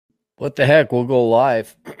What the heck? We'll go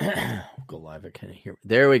live. We'll go live. I can't hear.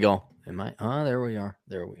 There we go. Am I? Oh, there we are.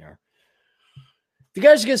 There we are. If you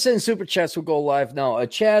guys are going to send super chats, we'll go live now.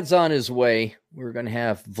 Chad's on his way. We're going to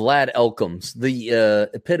have Vlad Elkins, the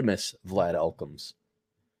epitomous Vlad Elkins,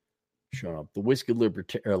 showing up. The whiskey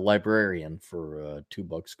librarian for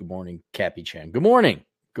 $2. Good morning, Cappy Chan. Good morning.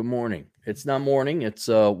 Good morning. It's not morning. It's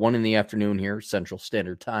 1 in the afternoon here, Central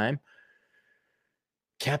Standard Time.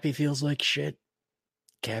 Cappy feels like shit.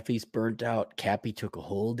 Cappy's burnt out. Cappy took a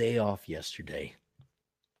whole day off yesterday.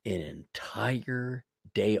 An entire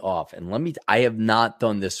day off. And I have not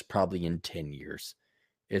done this probably in 10 years.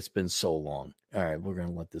 It's been so long. All right, we're going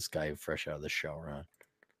to let this guy fresh out of the shower on.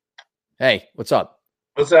 Hey, what's up?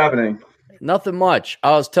 What's happening? Nothing much.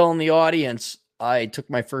 I was telling the audience I took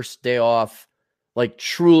my first day off, like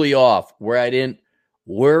truly off, where I didn't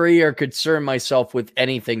worry or concern myself with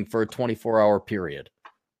anything for a 24-hour period.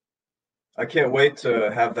 I can't wait to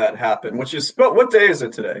have that happen. What day is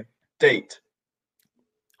it today? Date.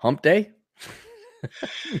 Hump day?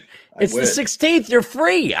 It's the 16th. You're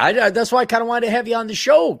free. That's why I kind of wanted to have you on the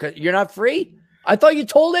show. You're not free? I thought you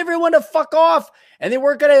told everyone to fuck off and they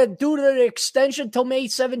weren't going to do the extension till May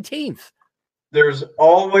 17th. There's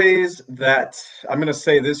always that, I'm going to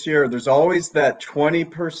say this year, there's always that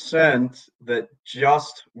 20% that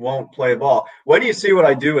just won't play ball. Why do you see what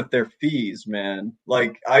I do with their fees, man?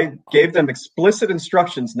 Like, I gave them explicit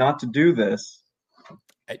instructions not to do this.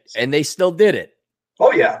 And they still did it.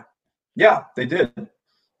 Oh, yeah. Yeah, they did.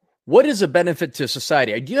 What is a benefit to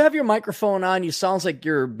society? Do you have your microphone on? You sounds like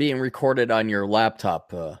you're being recorded on your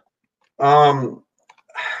laptop.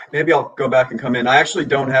 Maybe I'll go back and come in. I actually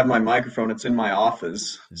don't have my microphone. It's in my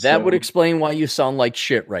office. That would explain why you sound like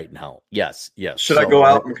shit right now. Yes. Should I go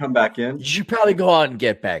out and come back in? You should probably go out and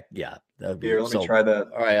get back. Yeah. Here, let me try that.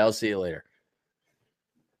 All right, I'll see you later.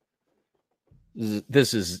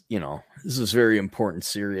 This is very important,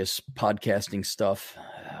 serious podcasting stuff.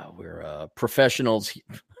 We're professionals.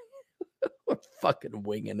 We're fucking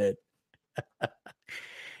winging it.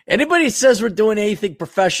 Anybody says we're doing anything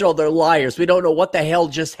professional, they're liars. We don't know what the hell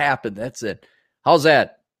just happened. That's it. How's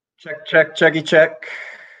that? Check.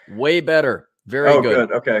 Way better. Very good.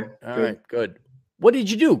 Good. Okay. All right, good. What did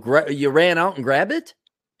you do? You ran out and grabbed it?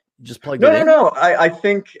 Just plugged it in? No. I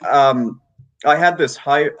think I had this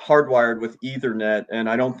hardwired with Ethernet, and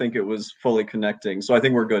I don't think it was fully connecting. So I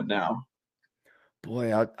think we're good now.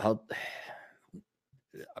 Boy,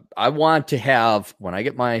 I want to have, when I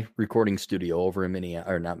get my recording studio over in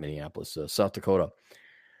South Dakota,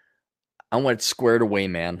 I want it squared away,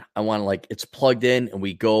 man. I want it's plugged in and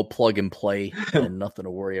we go plug and play and nothing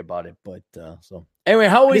to worry about it. But so anyway,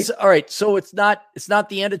 all right. So it's not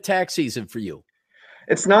the end of tax season for you.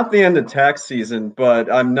 It's not the end of tax season,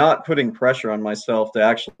 but I'm not putting pressure on myself to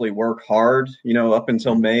actually work hard, up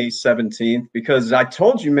until May 17th, because I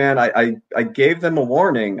told you, man, I gave them a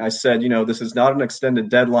warning. I said, this is not an extended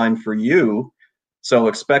deadline for you, so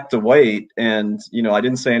expect to wait. And, I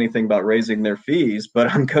didn't say anything about raising their fees,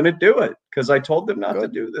 but I'm going to do it because I told them not to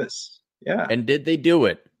do this. Yeah. And did they do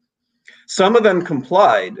it? Some of them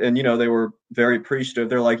complied and, they were very appreciative.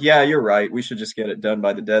 They're like, yeah, you're right. We should just get it done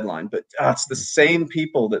by the deadline. But it's the same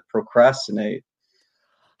people that procrastinate.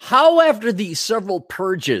 How, after these several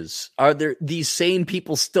purges, are there these same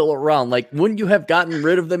people still around? Like, wouldn't you have gotten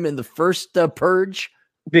rid of them in the first purge?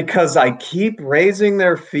 Because I keep raising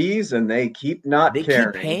their fees and they keep not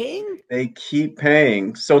caring. Keep paying? They keep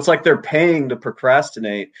paying. So it's like they're paying to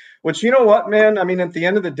procrastinate, which, you know what, man? I mean, at the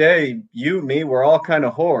end of the day, you, me, we're all kind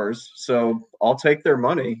of whores. So I'll take their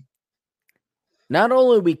money. Not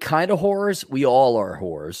only are we kind of whores, we all are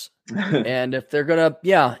whores. And if they're going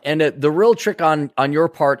to, and the real trick on your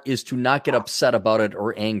part is to not get upset about it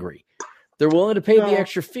or angry. They're willing to pay the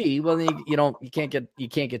extra fee. Well, then, you can't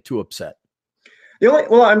get too upset.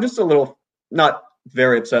 I'm just a little, not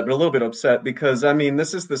very upset, but a little bit upset because, I mean,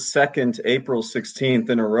 this is the second April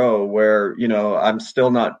 16th in a row where, I'm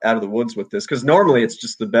still not out of the woods with this because normally it's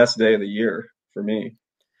just the best day of the year for me.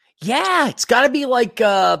 Yeah, it's got to be like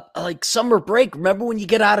summer break. Remember when you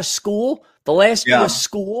get out of school, the last day of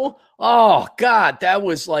school? Oh, God, that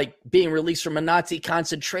was like being released from a Nazi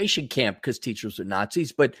concentration camp because teachers are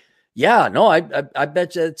Nazis. But yeah, no, I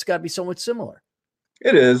bet you it's got to be somewhat similar.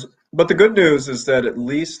 It is. But the good news is that at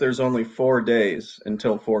least there's only 4 days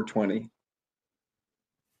until 420.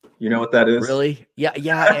 You know what that is? Really? Yeah,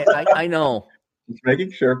 I know. Just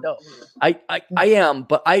making sure. No, I am,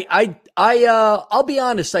 but I'll be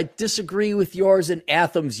honest. I disagree with yours and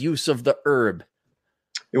Atham's use of the herb.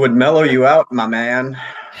 It would mellow you out, my man.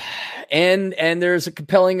 and there's a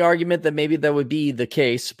compelling argument that maybe that would be the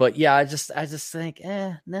case, but yeah, I just think,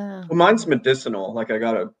 no. Well, mine's medicinal. Like I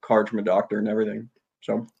got a card from a doctor and everything.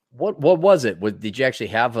 So what was it? Did you actually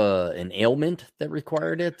have an ailment that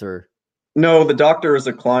required it, or? no, the doctor is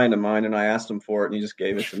a client of mine, and I asked him for it, and he just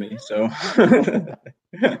gave it to me. So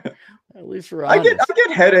At least we're honest. I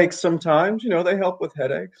get headaches sometimes. They help with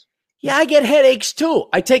headaches. Yeah, I get headaches too.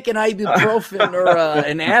 I take an ibuprofen or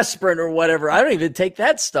an aspirin or whatever. I don't even take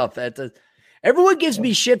that stuff. Everyone gives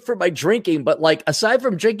me shit for my drinking, but like aside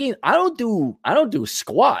from drinking, I don't do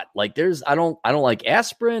squat. Like I don't like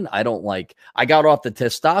aspirin. I got off the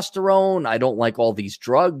testosterone. I don't like all these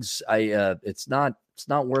drugs. It's not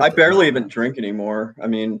worth it. I barely even drink anymore. I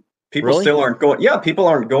mean, people Really? still aren't going. Yeah, people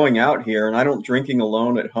aren't going out here, and I don't drinking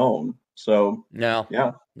alone at home. So No.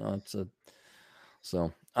 Yeah. No,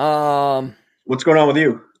 What's going on with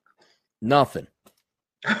you? Nothing.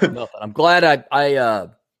 I'm glad I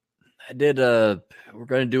did we're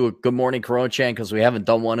going to do a good morning Coronachan because we haven't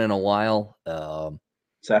done one in a while.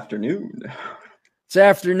 It's afternoon. It's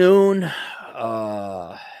afternoon.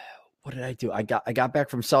 What did I do? I got back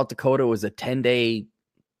from South Dakota. It was a 10-day,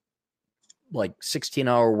 like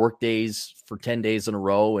 16-hour work days for 10 days in a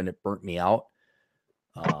row, and it burnt me out.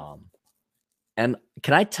 And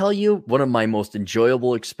can I tell you one of my most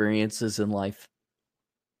enjoyable experiences in life?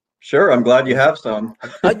 Sure, I'm glad you have some.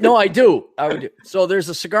 No, I do. So there's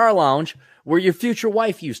a cigar lounge where your future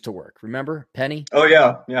wife used to work. Remember, Penny? Oh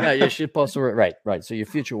yeah. Yeah. She's supposed to work. Right. So your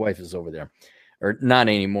future wife is over there, or not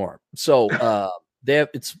anymore. So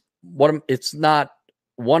it's not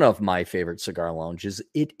one of my favorite cigar lounges.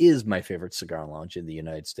 It is my favorite cigar lounge in the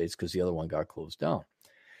United States because the other one got closed down.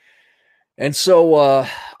 And so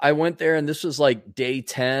I went there, and this was like day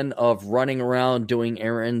 10 of running around doing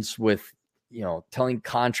errands with, telling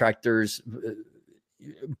contractors.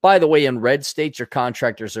 By the way, in red states, your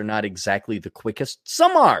contractors are not exactly the quickest.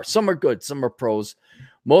 Some are good. Some are pros.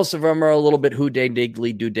 Most of them are a little bit who dang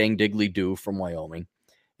diggly do from Wyoming.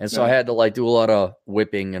 And so I had to do a lot of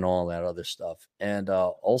whipping and all that other stuff. And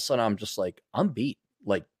all of a sudden I'm just like, I'm beat,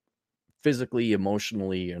 like physically,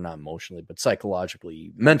 emotionally, or not emotionally, but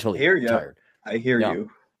psychologically, mentally tired. I hear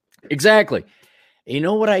you. Exactly. And you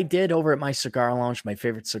know what I did over at my cigar lounge, my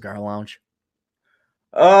favorite cigar lounge?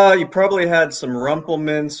 You probably had some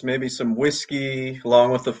Rumplements, maybe some whiskey,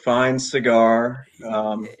 along with a fine cigar.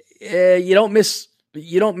 You don't mix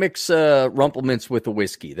Rumplements with a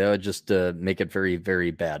whiskey. That would just make it very,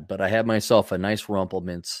 very bad. But I had myself a nice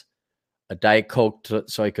Rumplements, a Diet Coke,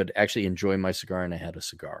 so I could actually enjoy my cigar, and I had a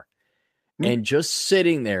cigar. And just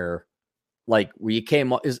sitting there, like where you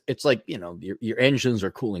came off, it's like, your engines are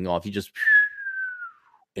cooling off.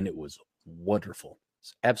 And it was wonderful.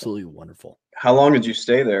 It's absolutely wonderful. How long did you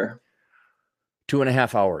stay there?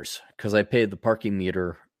 2.5 hours, because I paid the parking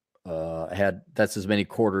meter. That's as many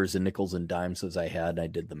quarters and nickels and dimes as I had. I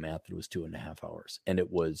did the math. It was 2.5 hours, and it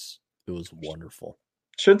was wonderful.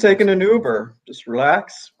 Should have taken an Uber. Just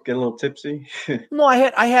relax, get a little tipsy. No, I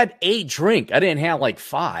had a drink. I didn't have like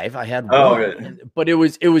 5. I had one, but it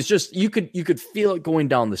was just you could feel it going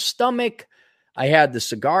down the stomach. I had the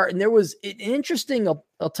cigar, and there was an interesting.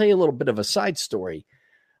 I'll tell you a little bit of a side story.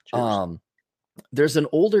 Cheers. There's an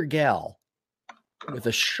older gal with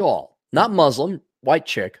a shawl, not Muslim, white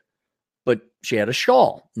chick, but she had a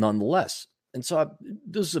shawl nonetheless. And so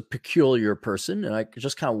this is a peculiar person, and I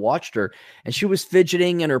just kind of watched her, and she was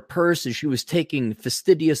fidgeting in her purse, and she was taking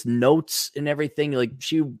fastidious notes and everything. Like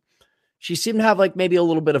she seemed to have like maybe a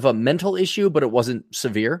little bit of a mental issue, but it wasn't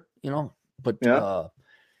severe, But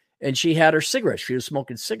and she had her cigarettes. She was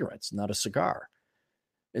smoking cigarettes, not a cigar.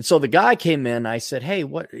 And so the guy came in. I said, "Hey,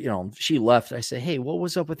 what?" She left. I said, "Hey, what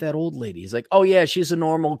was up with that old lady?" He's like, "Oh yeah, she's a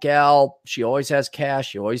normal gal. She always has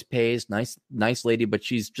cash. She always pays. Nice lady, but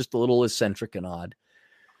she's just a little eccentric and odd."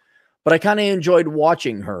 But I kind of enjoyed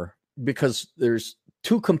watching her because there's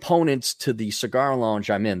 2 components to the cigar lounge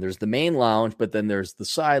I'm in. There's the main lounge, but then there's the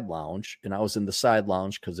side lounge, and I was in the side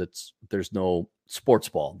lounge because there's no sports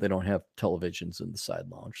ball. They don't have televisions in the side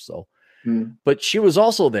lounge, so. But she was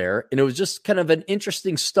also there, and it was just kind of an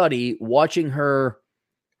interesting study watching her,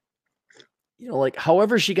 like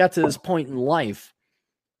however she got to this point in life,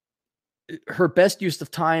 her best use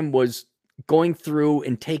of time was going through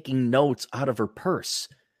and taking notes out of her purse.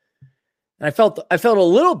 And I felt a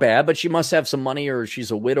little bad, but she must have some money, or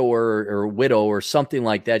she's a widower or something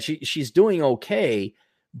like that. She's doing okay,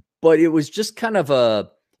 but it was just kind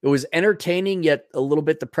of it was entertaining, yet a little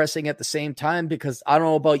bit depressing at the same time, because I don't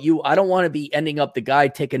know about you. I don't want to be ending up the guy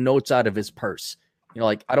taking notes out of his purse.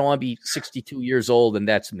 Like I don't want to be 62 years old and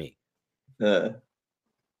that's me. Yeah,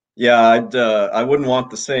 I wouldn't want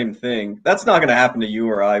the same thing. That's not going to happen to you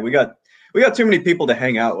or I. We got we got too many people to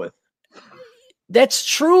hang out with. That's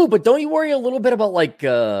true, but don't you worry a little bit about like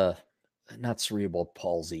not cerebral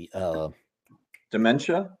palsy,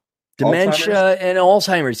 Dementia, dementia and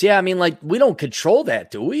Alzheimer's? Yeah, I mean, like we don't control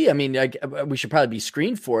that, do we? I mean, we should probably be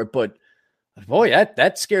screened for it, but boy,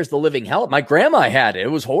 that scares the living hell. My grandma had it;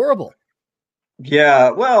 it was horrible. Yeah,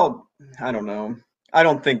 well, I don't know. I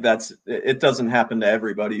don't think it doesn't happen to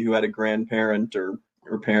everybody who had a grandparent or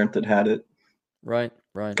parent that had it. Right.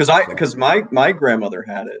 Because my grandmother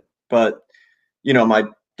had it, but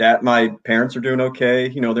my parents are doing okay.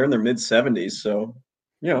 They're in their mid-70s, so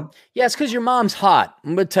yeah, it's because your mom's hot.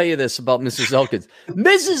 I'm gonna tell you this about Mrs. Elkins.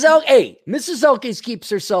 Mrs. Elkins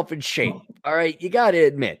keeps herself in shape. All right, you got to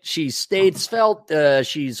admit she's stayed svelte.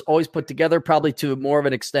 She's always put together, probably to more of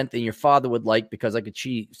an extent than your father would like, because I could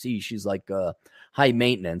see she's like high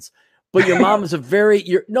maintenance. But your mom is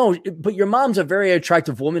your mom's a very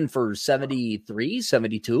attractive woman for 73,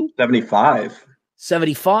 72, 75.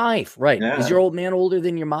 75, right? Yeah. Is your old man older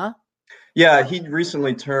than your mom? Yeah, he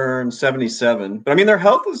recently turned 77. But I mean, their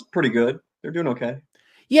health is pretty good. They're doing okay.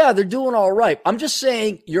 Yeah, they're doing all right. I'm just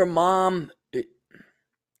saying your mom,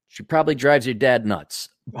 she probably drives your dad nuts.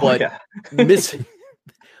 But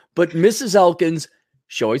but Mrs. Elkins,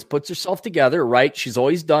 she always puts herself together, right? She's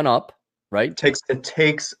always done up, right? It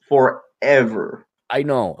takes forever. I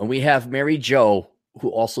know. And we have Mary Jo, who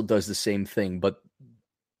also does the same thing. But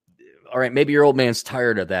all right, maybe your old man's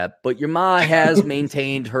tired of that. But your ma has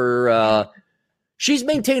maintained her she's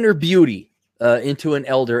maintained her beauty into an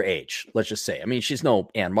elder age, let's just say. I mean, she's no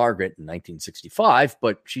Anne Margaret in 1965,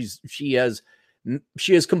 but she's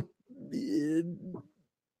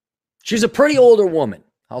a pretty older woman.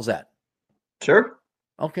 How's that? Sure.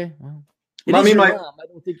 Okay. Well, I mean, mom. I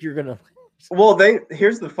don't think you're gonna. Well,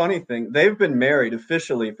 here's the funny thing. They've been married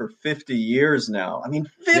officially for 50 years now. I mean,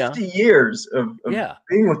 50 years of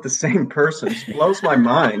being with the same person just blows my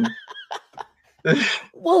mind.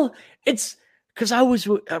 Well, it's because I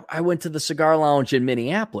went to the cigar lounge in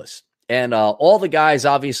Minneapolis, and all the guys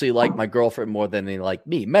obviously like my girlfriend more than they like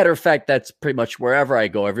me. Matter of fact, that's pretty much wherever I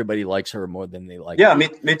go. Everybody likes her more than they like me. Yeah,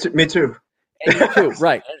 me too. And you too,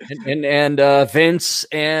 right? And Vince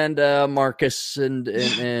and Marcus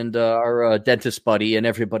and our dentist buddy and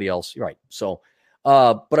everybody else, right? So,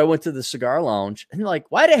 but I went to the cigar lounge and like,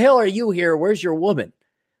 why the hell are you here? Where's your woman?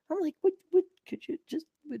 I'm like, what could you just?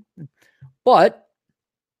 But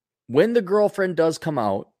when the girlfriend does come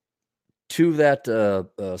out to that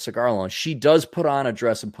cigar lounge, she does put on a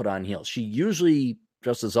dress and put on heels. She usually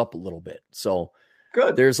dresses up a little bit, so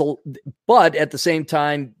good. But at the same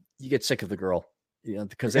time, you get sick of the girl,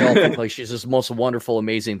 because they all think like she's this most wonderful,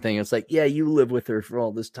 amazing thing. It's like, yeah, you live with her for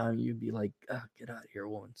all this time. You'd be like, get out of here,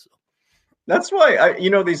 woman. So that's why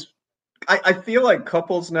I feel like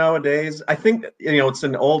couples nowadays, I think, it's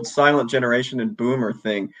an old silent generation and boomer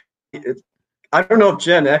thing. I don't know if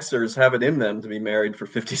Gen Xers have it in them to be married for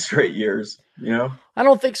 50 straight years, I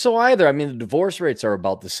don't think so either. I mean, the divorce rates are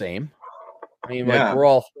about the same. I mean, like we're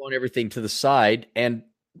all throwing everything to the side, and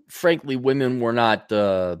frankly, women were not,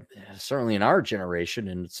 certainly in our generation,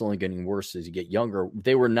 and it's only getting worse as you get younger.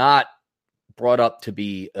 They were not brought up to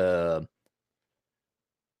be, I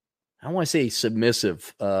don't want to say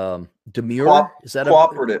submissive, demure. Is that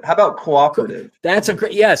cooperative? How about cooperative? That's a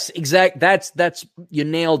great, yes, exact. That's you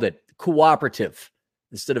nailed it. Cooperative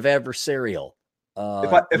instead of adversarial.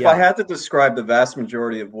 If I had to describe the vast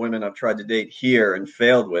majority of women I've tried to date here and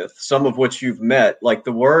failed with, some of which you've met, like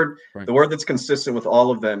the word that's consistent with all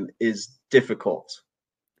of them is difficult.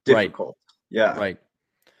 Difficult. Right. Yeah. Right.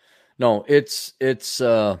 No, it's and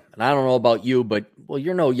I don't know about you, but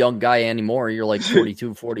you're no young guy anymore. You're like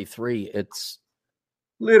 42, 43. It's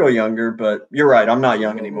little younger, but you're right. I'm not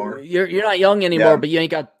young anymore. You're not young anymore, but you ain't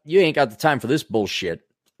got the time for this bullshit.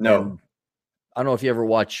 No. And I don't know if you ever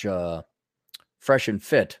watch Fresh and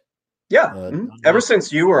Fit. Yeah. Ever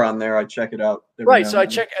since you were on there, I check it out. Right. So I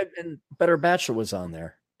check, and Better Bachelor was on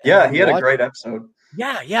there. Yeah, he had a great episode.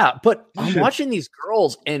 Yeah. But I'm watching these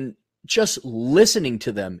girls, and just listening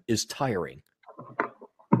to them is tiring.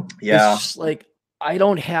 Yeah. It's just like, I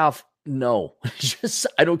don't care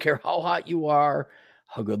how hot you are,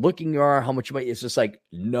 how good looking you are, how much you might. It's just like,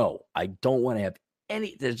 no, I don't want to have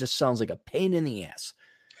any. That just sounds like a pain in the ass.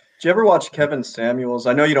 Did you ever watch Kevin Samuels?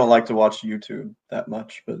 I know you don't like to watch YouTube that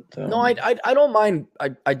much, but no, I don't mind.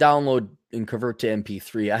 I download and convert to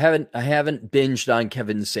MP3. I haven't binged on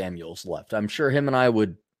Kevin Samuels left. I'm sure him and I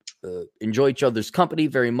would enjoy each other's company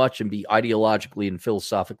very much and be ideologically and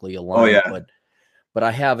philosophically aligned. Oh yeah, but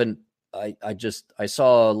I haven't. I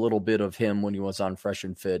saw a little bit of him when he was on Fresh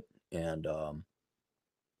and Fit, and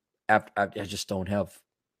I just don't have.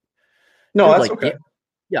 No, that's okay.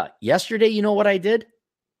 Yeah. Yesterday, you know what I did?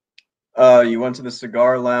 You went to the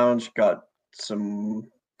cigar lounge, got some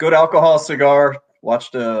good alcohol cigar,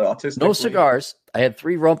 watched No autistically. cigars. I had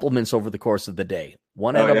 3 Rumplemans over the course of the day.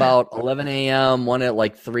 One Oh at yeah. about 11 a.m., one at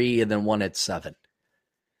like 3, and then one at 7.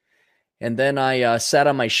 And then I sat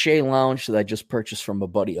on my Shea Lounge that I just purchased from a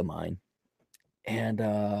buddy of mine. And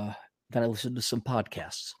then I listened to some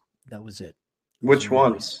podcasts. That was it. It was Which very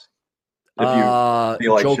nice. ones? If you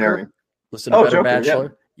feel like sharing. Joker. Listen to Oh, Better Joker, yeah.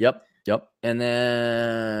 Bachelor. Yep. And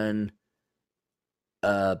then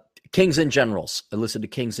Kings and Generals. I listened to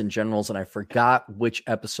Kings and Generals, and I forgot which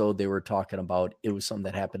episode they were talking about. It was something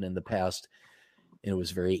that happened in the past. And it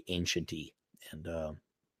was very ancient-y. And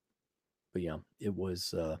but yeah, it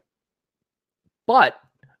was but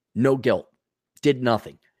no guilt. Did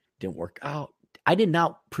nothing. Didn't work out. I did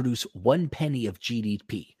not produce 1 penny of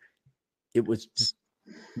GDP. It was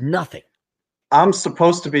nothing. I'm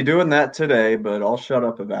supposed to be doing that today, but I'll shut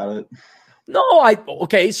up about it. No,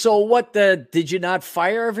 okay. So what? Did you not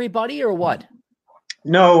fire everybody or what?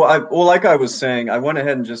 No, like I was saying, I went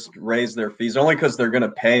ahead and just raised their fees only because they're going to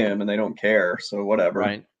pay him and they don't care. So whatever.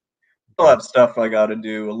 Right. Still have stuff I got to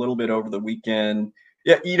do a little bit over the weekend.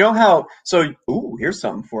 Yeah, you know how? So, here's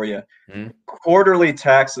something for you. Quarterly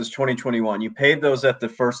taxes 2021. You paid those at the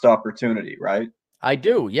first opportunity, right? I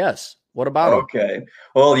do. Yes. What about them? Okay.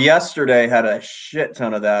 Well, yesterday had a shit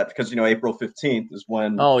ton of that because April 15th is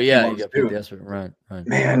when. Oh yeah, you got paid yesterday. Right.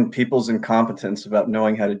 Man, people's incompetence about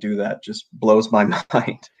knowing how to do that just blows my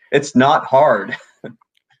mind. It's not hard.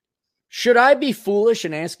 Should I be foolish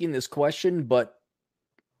in asking this question? But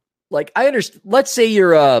like, I understand. Let's say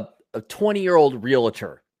you're a 20-year-old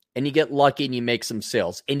realtor and you get lucky and you make some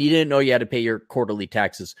sales and you didn't know you had to pay your quarterly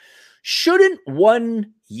taxes. Shouldn't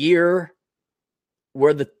 1 year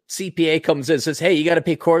where the CPA comes in and says, hey, you got to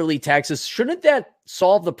pay quarterly taxes, shouldn't that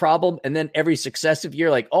solve the problem? And then every successive year,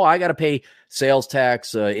 like, oh, I got to pay sales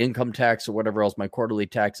tax, income tax, or whatever else, my quarterly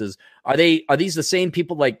taxes. Are these the same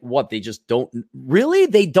people? Like, what? They just don't really?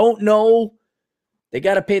 They don't know they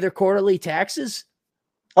got to pay their quarterly taxes?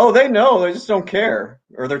 Oh, they know. They just don't care.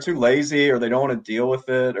 Or they're too lazy or they don't want to deal with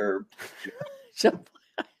it or.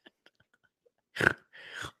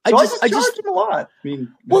 I just charge them a lot. I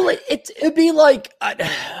mean, well, it'd be like,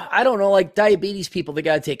 I don't know, like diabetes people, they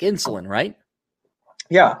got to take insulin, right?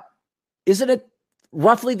 Yeah. Isn't it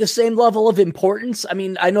roughly the same level of importance? I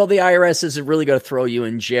mean, I know the IRS isn't really going to throw you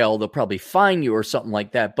in jail. They'll probably fine you or something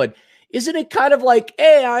like that. But isn't it kind of like,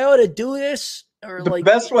 hey, I ought to do this? Or the like,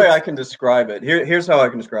 best way I can describe it, here's how I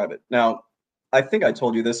can describe it. Now, I think I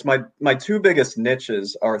told you this. My 2 biggest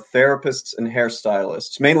niches are therapists and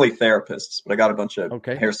hairstylists, mainly therapists, but I got a bunch of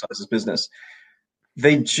hairstylists business.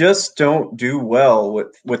 They just don't do well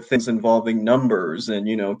with things involving numbers and,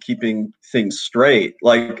 keeping things straight.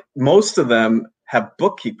 Like most of them have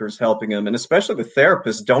bookkeepers helping them, and especially the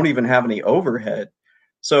therapists don't even have any overhead.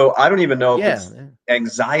 So I don't even know if it's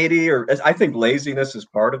anxiety or I think laziness is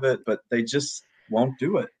part of it, but they just won't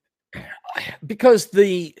do it. Because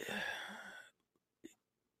if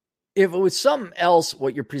it was something else,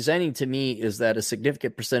 what you're presenting to me is that a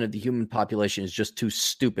significant percent of the human population is just too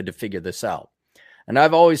stupid to figure this out. And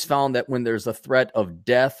I've always found that when there's a threat of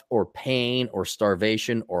death or pain or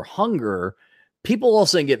starvation or hunger, people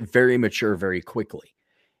also get very mature very quickly.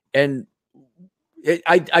 And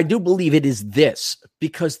I do believe it is this,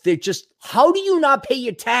 because they're just, how do you not pay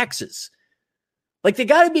your taxes? Like, they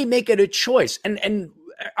got to be making a choice. And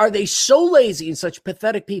are they so lazy and such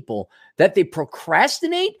pathetic people that they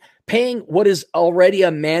procrastinate paying what is already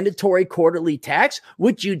a mandatory quarterly tax,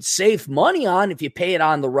 which you'd save money on if you pay it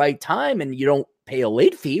on the right time and you don't pay a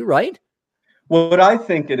late fee, right? What I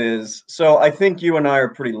think it is, so I think you and I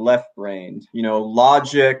are pretty left-brained.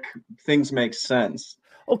 Logic, things make sense.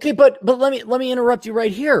 Okay, but let me interrupt you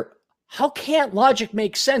right here. How can't logic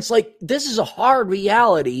make sense? Like, this is a hard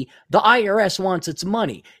reality. The IRS wants its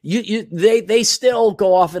money. They still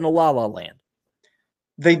go off in a la la land.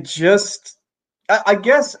 They just, I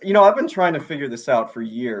guess, I've been trying to figure this out for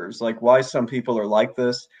years, like why some people are like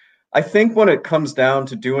this. I think when it comes down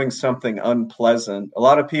to doing something unpleasant, a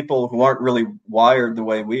lot of people who aren't really wired the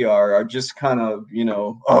way we are just kind of,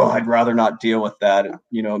 I'd rather not deal with that.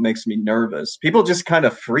 It makes me nervous. People just kind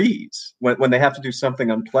of freeze when they have to do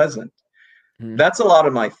something unpleasant. Mm-hmm. That's a lot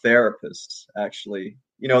of my therapists, actually.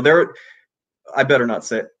 I better not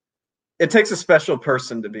say it. It takes a special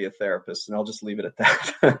person to be a therapist, and I'll just leave it at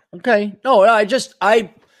that. Okay. No,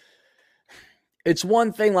 it's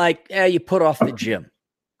one thing like, you put off the gym.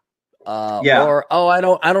 Or, I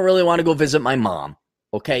don't really want to go visit my mom.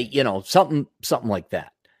 Okay. Something like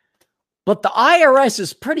that. But the IRS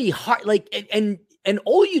is pretty hard. Like, and And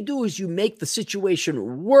all you do is you make the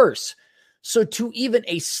situation worse. So to even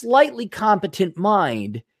a slightly competent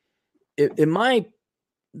mind, in my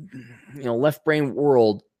left brain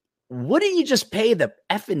world, wouldn't you just pay the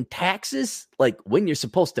effing taxes like when you're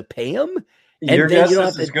supposed to pay them? Your guess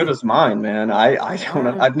is as good as mine, man. I don't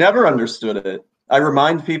know. I've never understood it. I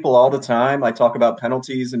remind people all the time. I talk about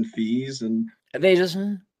penalties and fees, and they just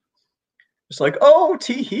like, oh,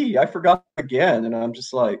 tee hee, I forgot again. And I'm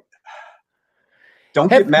just like, don't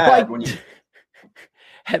get mad when you.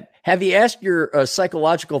 Have you asked your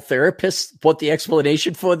psychological therapist what the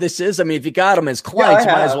explanation for this is? I mean, if you got them as clients,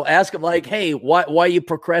 you might as well ask them like, hey, why are you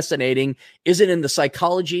procrastinating? Is it in the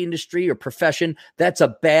psychology industry or profession? That's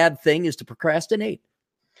a bad thing, is to procrastinate.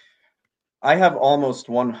 I have almost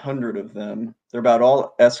 100 of them. They're about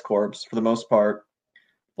all S corps for the most part.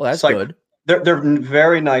 Well, that's good. They're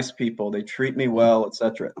very nice people. They treat me well,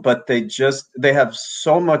 etc. But they have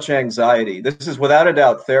so much anxiety. This is without a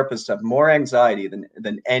doubt, therapists have more anxiety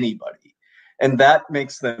than anybody, and that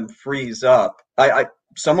makes them freeze up.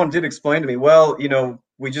 Someone did explain to me, well,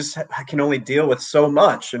 we just can only deal with so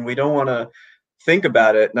much, and we don't want to think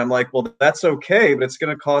about it. And I'm like, well, that's okay, but it's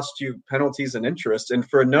going to cost you penalties and interest. And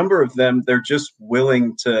for a number of them, they're just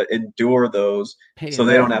willing to endure those so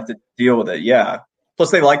they don't have to deal with it. Yeah. Plus,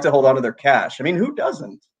 they like to hold on to their cash. I mean, who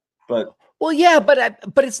doesn't? But well, yeah, but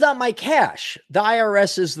it's not my cash. The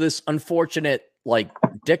IRS is this unfortunate, like,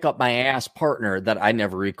 dick up my ass partner that I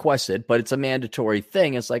never requested, but it's a mandatory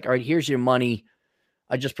thing. It's like, all right, here's your money.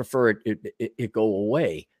 I just prefer it go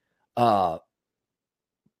away. But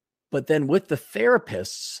then with the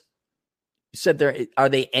therapists, you said are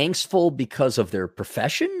they angstful because of their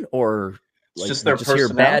profession, or it's just their personality?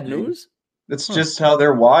 Hear bad news? It's just how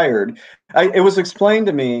they're wired. It was explained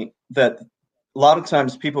to me that a lot of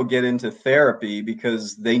times people get into therapy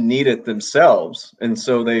because they need it themselves. And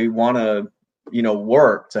so they want to,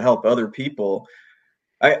 work to help other people.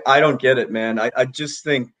 I don't get it, man. I just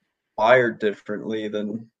think wired differently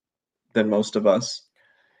than most of us.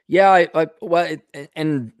 Yeah,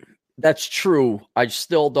 and that's true. I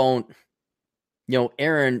still don't,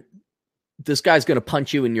 Aaron, this guy's going to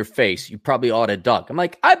punch you in your face. You probably ought to duck. I'm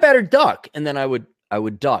like, I better duck. And then I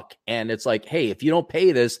would duck. And it's like, hey, if you don't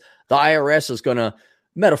pay this, the IRS is going to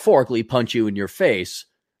metaphorically punch you in your face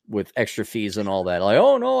with extra fees and all that. Like,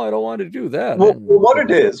 oh no, I don't want to do that. Well, what it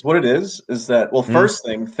is that, well, first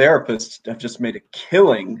thing, therapists have just made a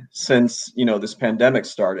killing since, this pandemic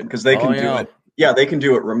started, because they can do it. Yeah, they can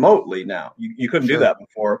do it remotely now. You couldn't do that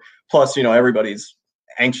before. Plus, everybody's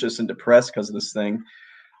anxious and depressed because of this thing.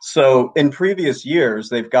 So in previous years,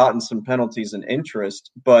 they've gotten some penalties and interest,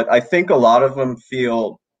 but I think a lot of them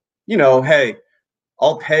feel, hey,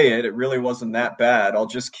 I'll pay it. It really wasn't that bad. I'll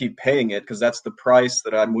just keep paying it because that's the price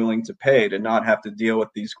that I'm willing to pay to not have to deal with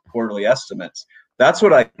these quarterly estimates. That's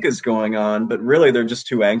what I think is going on, but really they're just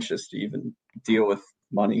too anxious to even deal with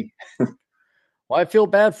money. Well, I feel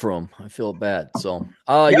bad for them. I feel bad. So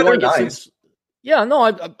you want to get nice. Yeah,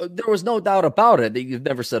 no, there was no doubt about it. You've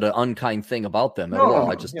never said an unkind thing about them at all.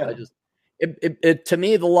 It to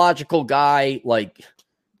me, the logical guy, like,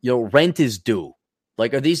 rent is due.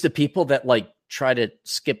 Like, are these the people that like try to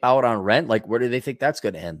skip out on rent? Like, where do they think that's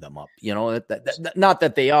going to end them up? Not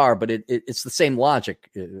that they are, but it's the same logic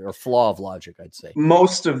or flaw of logic, I'd say.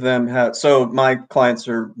 Most of them have. So my clients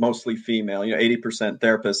are mostly female, 80%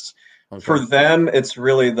 therapists. Okay. For them, it's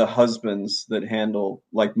really the husbands that handle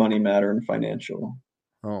like money matter and financial.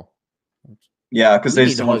 Oh, yeah, because they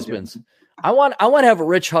need husbands. I want to have a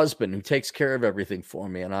rich husband who takes care of everything for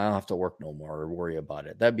me, and I don't have to work no more or worry about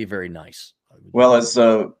it. That'd be very nice. Well, as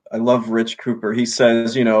I love Rich Cooper. He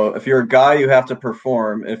says, if you're a guy, you have to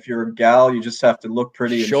perform. If you're a gal, you just have to look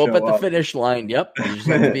pretty and show up at the finish line. Yep, you just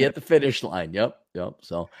have to be at the finish line. Yep.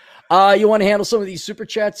 So, you want to handle some of these super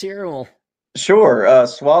chats here? Well. Sure.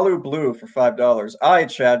 Swallow Blue for $5. Hi,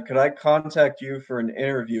 Chad. Could I contact you for an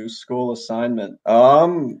interview school assignment?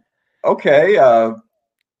 Okay.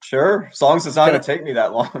 Sure. As long as it's not going to take me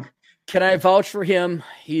that long. Can I vouch for him?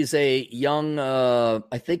 He's a young,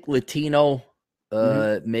 I think Latino,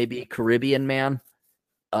 maybe Caribbean man.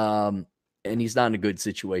 And he's not in a good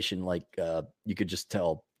situation. Like, you could just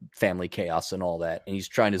tell family chaos and all that. And he's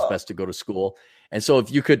trying his best to go to school. And so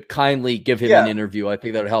if you could kindly give him an interview, I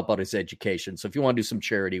think that would help out his education. So if you want to do some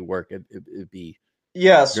charity work, it'd be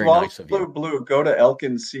very nice of you. Blue, go to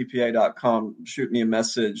elkincpa.com, shoot me a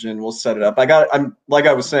message, and we'll set it up. I'm like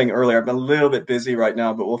I was saying earlier, I've been a little bit busy right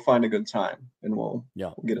now, but we'll find a good time and we'll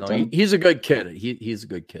get it done. He's a good kid. He's a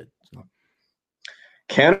good kid. So.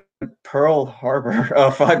 Canada, Pearl Harbor,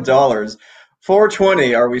 $5.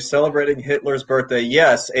 420. Are we celebrating Hitler's birthday?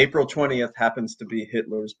 Yes, April 20th happens to be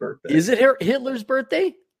Hitler's birthday. Is it Hitler's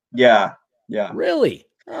birthday? Yeah, yeah. Really?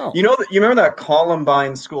 Oh, You remember that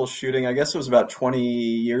Columbine school shooting? I guess it was about 20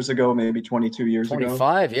 years ago, maybe 22 years ago,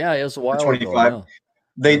 25. Yeah, it was a or while ago. 25. Yeah.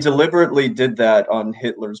 They deliberately did that on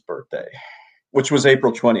Hitler's birthday, which was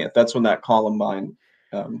April 20th. That's when that Columbine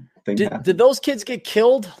thing happened. Did those kids get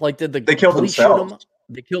killed? Like, did the They killed police themselves. shoot them?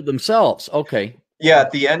 They killed themselves. Okay. Yeah,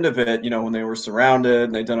 at the end of it, when they were surrounded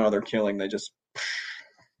and they'd done all their killing, they just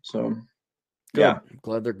so Good. yeah. I'm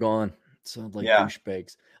glad they're gone. Sound like Yeah.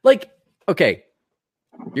 douchebags. Like, okay,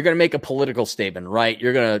 you're gonna make a political statement, right?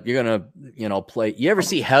 You're gonna play. You ever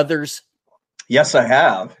see Heathers? Yes, I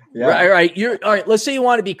have. Yeah. Right. All right. Let's say you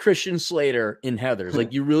want to be Christian Slater in Heathers.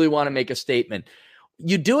 Like, you really want to make a statement.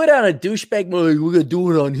 You do it on a douchebag mode. We're gonna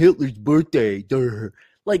do it on Hitler's birthday. Durr.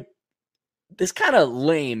 Like, this kind of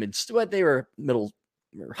lame. And they were middle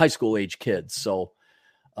or high school age kids. So,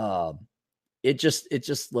 it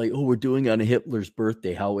just like, oh, we're doing it on Hitler's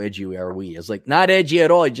birthday. How edgy are we? It's like, not edgy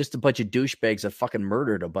at all. You're just a bunch of douchebags that fucking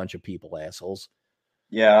murdered a bunch of people, assholes.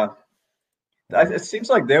 Yeah. It seems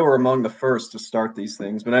like they were among the first to start these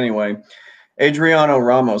things. But anyway, Adriano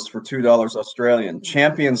Ramos for $2 Australian.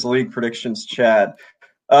 Champions League predictions, Chad.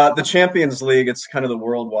 The Champions League, it's kind of the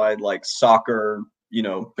worldwide like soccer,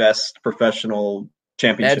 best professional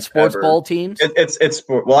championship Bad sports ever. ball teams? It's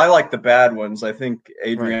sport. Well, I like the bad ones. I think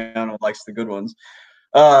Adriano likes the good ones.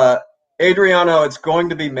 Adriano, it's going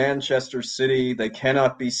to be Manchester City. They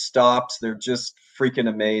cannot be stopped. They're just freaking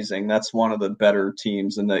amazing. That's one of the better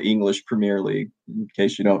teams in the English Premier League, in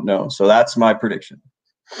case you don't know. So that's my prediction.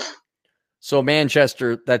 So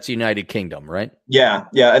Manchester, that's United Kingdom, right? Yeah.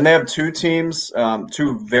 And they have two teams,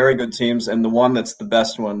 two very good teams, and the one that's the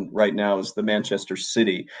best one right now is the Manchester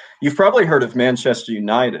City. You've probably heard of Manchester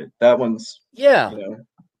United. That one's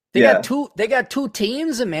They got two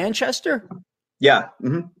teams in Manchester? Yeah.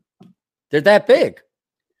 Mm-hmm. They're that big.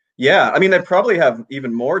 Yeah, I mean they probably have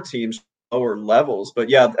even more teams lower levels, but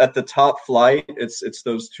yeah, at the top flight, it's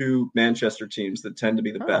those two Manchester teams that tend to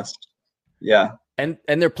be the best. Yeah. And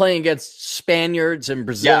they're playing against Spaniards and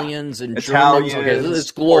Brazilians and Italians, Germans. Okay,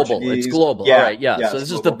 it's global. Portuguese. It's global. Yeah, all right, yeah. So this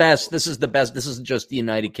is global. the best. This is the best. This isn't just the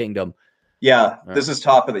United Kingdom. Yeah, this is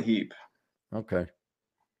top of the heap. Okay.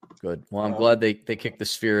 Good. Well, I'm glad they kicked the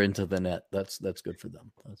sphere into the net. That's good for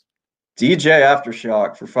them. DJ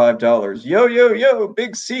Aftershock for $5. Yo,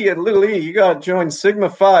 Big C and Little E, you gotta join Sigma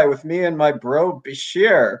Phi with me and my bro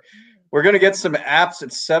Bashir. We're gonna get some apps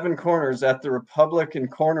at Seven Corners at the Republican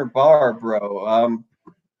Corner Bar, bro.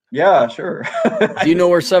 Yeah, sure. Do you know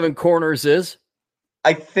where Seven Corners is?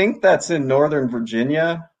 I think that's in Northern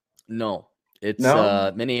Virginia. No. It's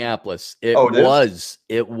No? Minneapolis. It was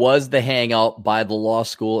the hangout by the law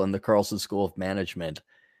school and the Carlson School of Management.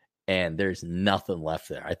 And there's nothing left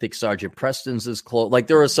there. I think Sergeant Preston's is closed. Like,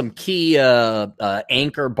 there are some key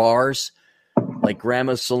anchor bars, like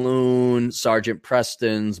Grandma's Saloon, Sergeant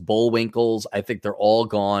Preston's, Bullwinkle's. I think they're all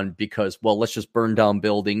gone because, well, let's just burn down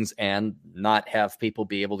buildings and not have people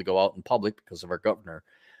be able to go out in public because of our governor.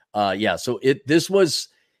 So this was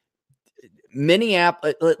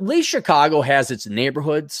Minneapolis. At least Chicago has its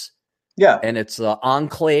neighborhoods. Yeah. And its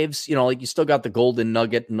enclaves. Like you still got the Golden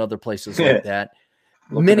Nugget and other places like that.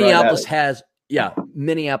 Minneapolis has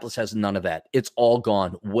none of that. It's all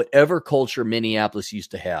gone. Whatever culture Minneapolis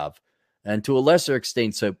used to have, and to a lesser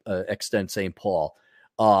extent St. Paul,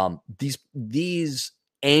 these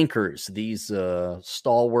anchors, these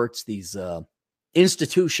stalwarts, these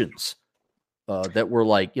institutions that were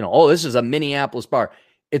like, this is a Minneapolis bar.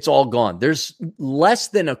 It's all gone. There's less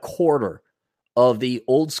than a quarter of the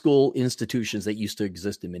old school institutions that used to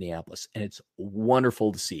exist in Minneapolis. And it's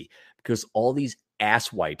wonderful to see because all these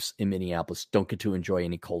ass wipes in Minneapolis don't get to enjoy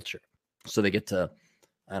any culture. So they get to,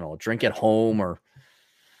 drink at home or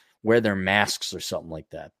wear their masks or something like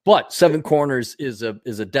that. But Seven Corners is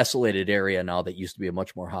a desolated area now that used to be a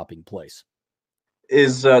much more hopping place.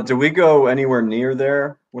 Do we go anywhere near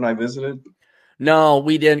there when I visited? No,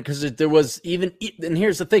 we didn't, because there was and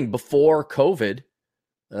here's the thing, before COVID,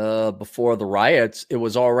 before the riots, it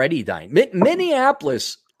was already dying.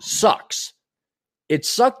 Minneapolis sucks. It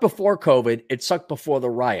sucked before COVID. It sucked before the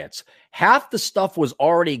riots. Half the stuff was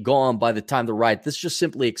already gone by the time the riot. This just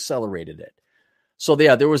simply accelerated it. So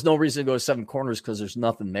there was no reason to go to Seven Corners because there's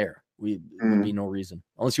nothing there. There'd be no reason.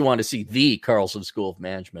 Unless you want to see the Carlson School of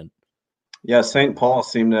Management. Yeah, St. Paul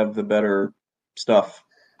seemed to have the better stuff,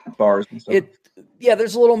 bars and stuff.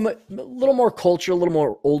 There's a little more culture, a little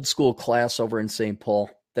more old school class over in St. Paul.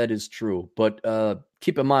 That is true. But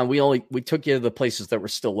keep in mind, we took you to the places that were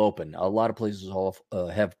still open. A lot of places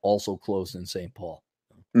have also closed in St. Paul.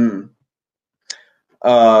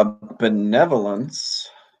 Benevolence.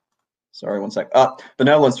 Sorry, one sec.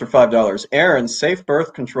 Benevolence for $5. Aaron, safe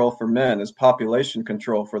birth control for men is population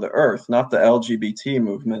control for the earth, not the LGBT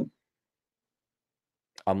movement.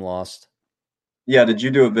 I'm lost. Yeah, did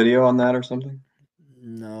you do a video on that or something?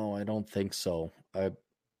 No, I don't think so. I'm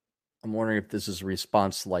wondering if this is a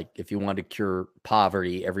response like if you want to cure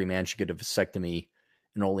poverty, every man should get a vasectomy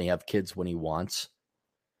and only have kids when he wants.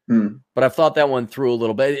 But I've thought that one through a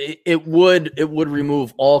little bit. It would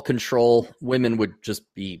remove all control. Women would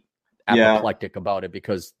just be apoplectic about it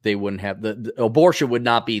because they wouldn't have the abortion would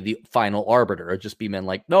not be the final arbiter. It'd just be men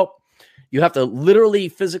like, nope, you have to literally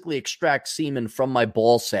physically extract semen from my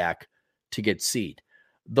ball sack to get seed.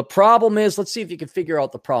 The problem is, let's see if you can figure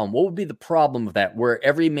out the problem. What would be the problem of that? Where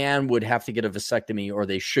every man would have to get a vasectomy, or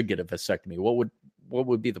they should get a vasectomy. What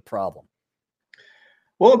would be the problem?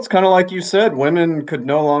 Well, it's kind of like you said, women could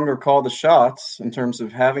no longer call the shots in terms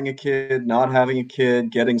of having a kid, not having a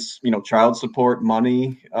kid, getting, child support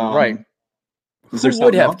money. Right. Who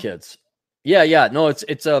would have kids? Yeah. No,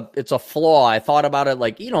 it's a flaw. I thought about it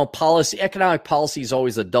like, economic policy is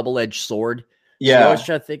always a double-edged sword. Yeah. So I always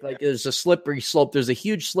try to think like there's a slippery slope. There's a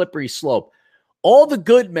huge slippery slope. All the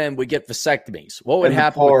good men would get vasectomies. What would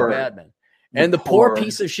happen with the bad men? And the poor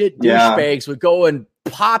piece of shit douchebags would go and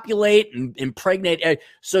populate and impregnate.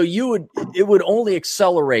 So it would only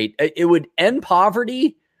accelerate. It would end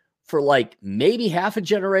poverty for like maybe half a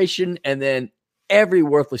generation, and then every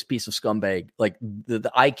worthless piece of scumbag, like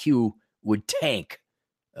the IQ would tank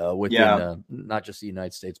within not just the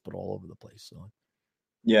United States, but all over the place. So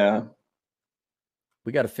yeah,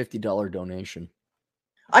 we got a $50 donation.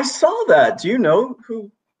 I saw that. Do you know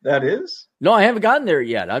who that is? No, I haven't gotten there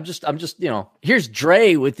yet. I'm just, here's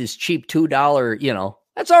Dre with his cheap $2,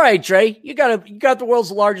 that's all right, Dre. You got the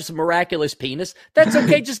world's largest miraculous penis. That's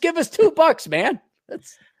okay. Just give us $2, man.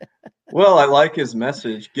 Well, I like his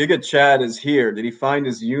message. Giga Chad is here. Did he find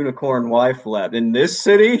his unicorn wife lab in this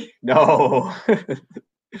city? No.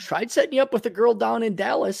 Tried setting you up with a girl down in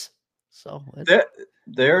Dallas. So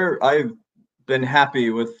I've been happy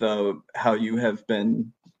with how you have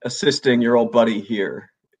been assisting your old buddy here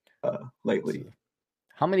lately.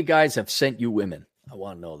 How many guys have sent you women? I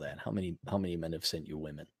want to know that. How many men have sent you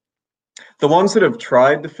women? The ones that have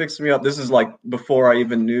tried to fix me up, this is like before I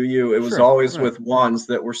even knew you. It was always with ones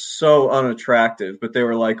that were so unattractive, but they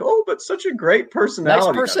were like, oh, but such a great personality.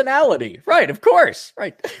 Nice personality. Right, of course.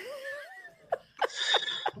 Right.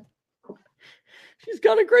 She's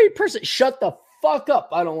got a great person. Shut the fuck up.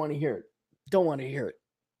 I don't want to hear it. Don't want to hear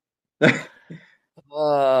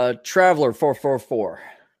it. Traveler 444.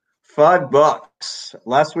 $5.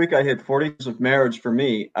 Last week I hit 40 years of marriage for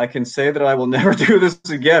me. I can say that I will never do this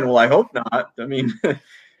again. Well, I hope not. I mean,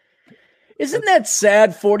 isn't that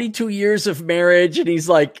sad? 42 years of marriage, and he's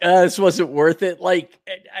like, this wasn't worth it. Like,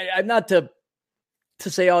 I'm not to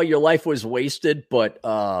say, oh, your life was wasted, but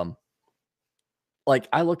like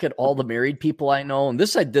I look at all the married people I know, and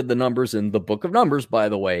this I did the numbers in the Book of Numbers, by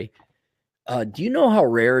the way. Do you know how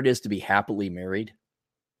rare it is to be happily married?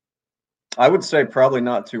 I would say probably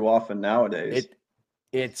not too often nowadays.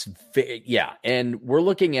 And we're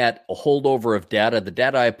looking at a holdover of data. The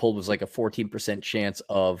data I pulled was like a 14% chance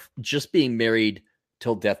of just being married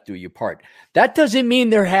till death do you part. That doesn't mean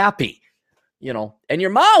they're happy, And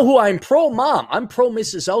your mom, who I'm pro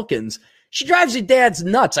Mrs. Elkins, she drives your dad's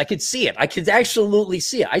nuts. I could see it. I could absolutely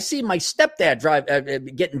see it. I see my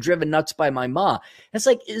stepdad getting driven nuts by my mom. It's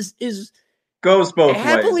like, goes both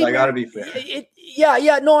ways. I gotta be fair.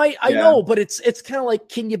 I know, but it's kind of like,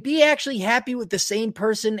 can you be actually happy with the same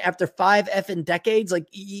person after 5 effing decades? Like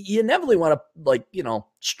you inevitably want to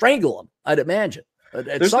strangle them, I'd imagine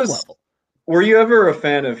at some level. Were you ever a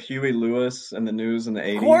fan of Huey Lewis and the News in the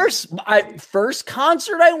 80s? Of course. First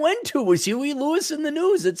concert I went to was Huey Lewis and the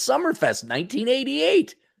News at Summerfest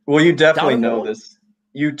 1988. Well, you definitely know this.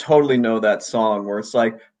 You totally know that song where it's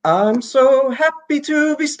like, I'm so happy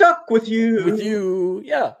to be stuck with you. With you,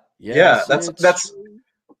 yeah. Yes, yeah, that's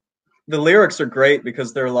the lyrics are great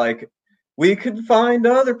because they're like, we could find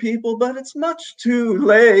other people, but it's much too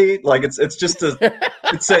late. Like it's a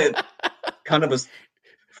kind of a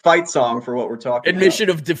fight song for what we're talking Admission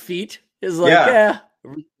about. Of defeat is like,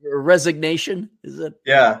 resignation, is it?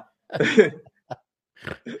 Yeah.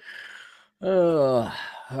 All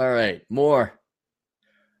right, more.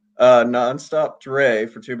 Nonstop Dre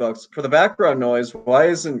for $2. For the background noise, why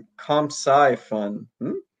isn't comp sci fun?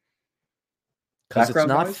 Because it's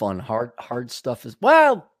not fun. Hard stuff is,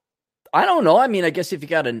 well, I don't know. I mean, I guess if you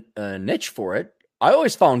got a niche for it. I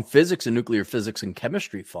always found physics and nuclear physics and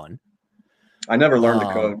chemistry fun. I never learned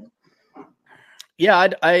the code. Yeah,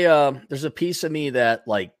 there's a piece of me that,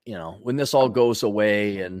 like, when this all goes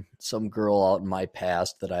away and some girl out in my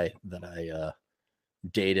past that I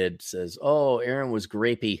dated says, "Oh, Aaron was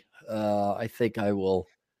grapey," I think I will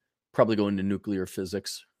probably go into nuclear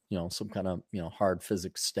physics, some kind of, hard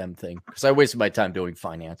physics STEM thing, because I wasted my time doing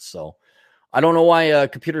finance. So I don't know why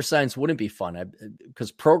computer science wouldn't be fun.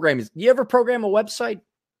 Because programming, you ever program a website?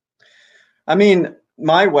 I mean,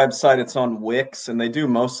 my website, it's on Wix, and they do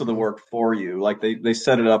most of the work for you. Like they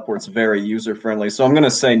set it up where it's very user friendly. So I'm going to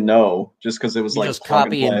say no, just because it was You like just plug and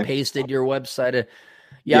copy and play. pasted your website.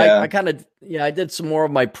 Yeah, Yeah, I kind of, I did some more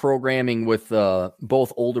of my programming with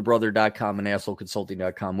both olderbrother.com and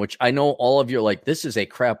assholeconsulting.com, which I know all of you are like, this is a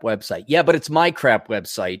crap website. Yeah, but it's my crap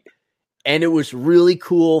website. And it was really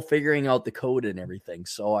cool figuring out the code and everything.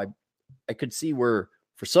 So I could see where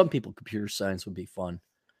for some people, computer science would be fun.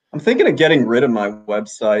 I'm thinking of getting rid of my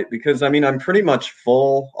website because I mean I'm pretty much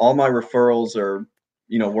full. All my referrals are,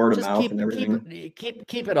 word of Just mouth and everything.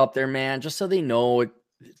 keep it up there, man, just so they know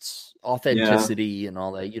it's Yeah. authenticity and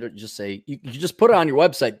all that. You don't just say, you just put it on your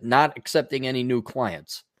website, not accepting any new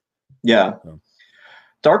clients. Yeah. So.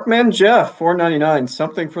 Darkman Jeff, 4.99.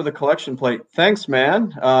 Something for the collection plate. Thanks,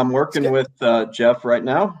 man. I'm working with Jeff right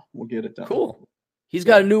now. We'll get it done. Cool. He's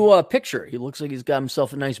got a new picture. He looks like he's got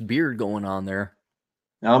himself a nice beard going on there.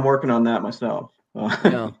 Now I'm working on that myself.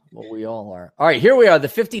 Yeah, well, we all are. All right, here we are. The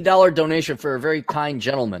 $50 donation for a very kind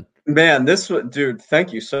gentleman. Man, dude,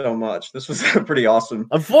 thank you so much. This was pretty awesome.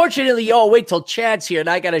 Unfortunately, wait till Chad's here, and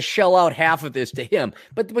I got to shell out half of this to him.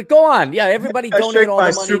 But go on. Yeah, everybody donate all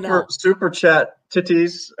the money now. Super chat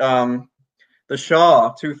titties. The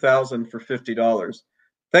Shaw 2000 for $50.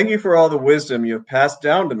 Thank you for all the wisdom you have passed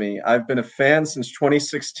down to me. I've been a fan since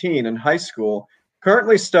 2016 in high school.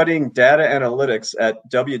 Currently studying data analytics at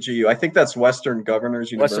WGU. I think that's Western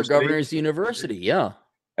Governors University. Western Governors University, yeah.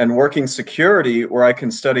 And working security where I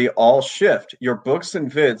can study all shift. Your books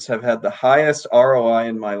and vids have had the highest ROI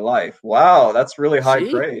in my life. Wow, that's really high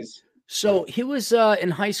praise. So he was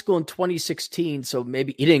in high school in 2016. So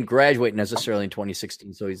maybe he didn't graduate necessarily in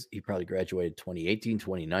 2016. So he probably graduated 2018,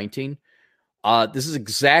 2019. This is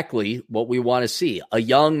exactly what we want to see. A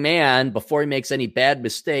young man, before he makes any bad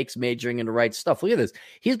mistakes, majoring in the right stuff. Look at this.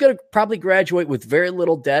 He's going to probably graduate with very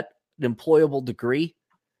little debt, an employable degree.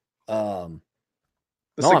 I'm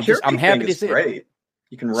happy to see great. it.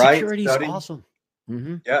 You can write. Security's awesome.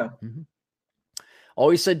 Mm-hmm. Yeah. Mm-hmm.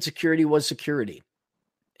 Always said security was security.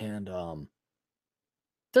 And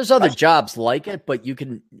there's other jobs like it, but you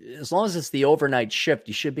can, as long as it's the overnight shift,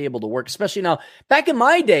 you should be able to work, especially now. Back in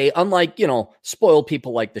my day, unlike, spoiled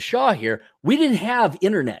people like the Shaw here, we didn't have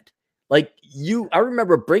internet. Like I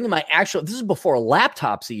remember bringing this is before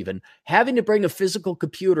laptops even, having to bring a physical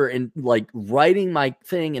computer and like writing my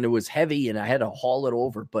thing, and it was heavy and I had to haul it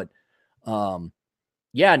over. But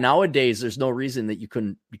yeah, nowadays there's no reason that you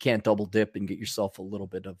can't double dip and get yourself a little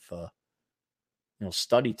bit of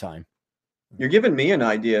study time. You're giving me an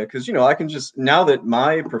idea because, I can just, now that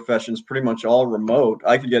my profession's pretty much all remote,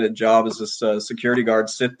 I could get a job as a security guard,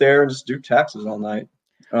 sit there and just do taxes all night.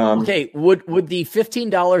 Okay, would the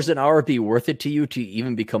 $15 an hour be worth it to you to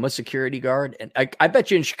even become a security guard? And I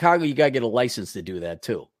bet you in Chicago, you got to get a license to do that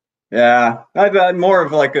too. Yeah, I'd more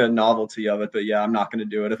of like a novelty of it, but yeah, I'm not going to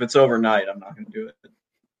do it. If it's overnight, I'm not going to do it.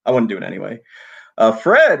 I wouldn't do it anyway.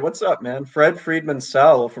 Fred, what's up, man? Fred Friedman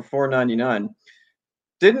Sowell for $4.99.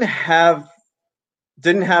 Didn't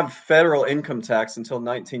have federal income tax until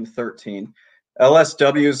 1913.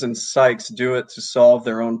 LSWs and psychs do it to solve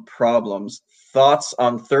their own problems. Thoughts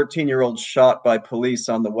on 13-year-old shot by police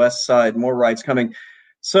on the west side? More rights coming.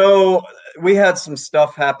 So we had some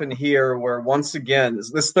stuff happen here where, once again,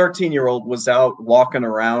 this 13-year-old was out walking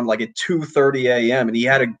around like at 2:30 a.m. and he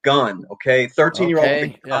had a gun. Okay, 13-year-old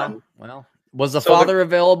with a gun. Yeah. Well, was the father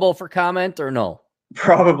available for comment or no?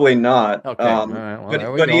 Probably not. Okay. All right.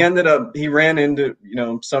 Well, but he ran into,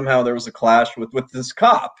 somehow there was a clash with this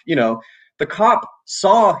cop. The cop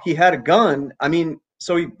saw he had a gun. I mean,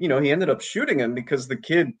 so he ended up shooting him because the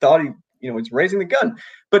kid thought he's raising the gun.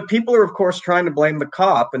 But people are, of course, trying to blame the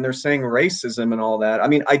cop, and they're saying racism and all that. I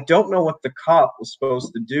mean, I don't know what the cop was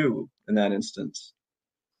supposed to do in that instance.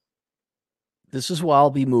 This is why I'll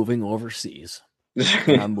be moving overseas.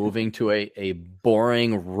 I'm moving to a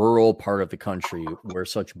boring rural part of the country where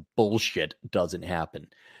such bullshit doesn't happen.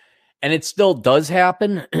 And it still does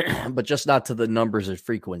happen, but just not to the numbers and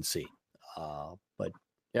frequency. But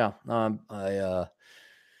yeah,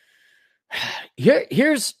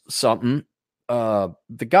 here's something. The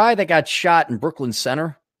guy that got shot in Brooklyn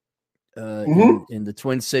Center, in the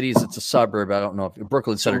Twin Cities. It's a suburb. I don't know if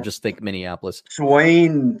Brooklyn Center, just think Minneapolis.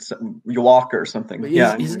 Swain Walker or something.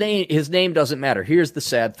 His name doesn't matter. Here's the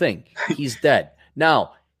sad thing. He's dead.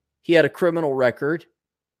 Now, he had a criminal record,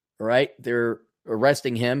 right? They're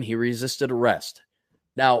arresting him. He resisted arrest.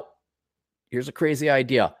 Now, here's a crazy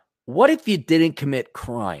idea. What if you didn't commit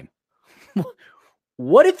crime?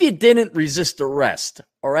 What if you didn't resist arrest?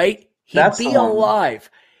 All right? He'd be alive.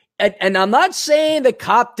 And I'm not saying the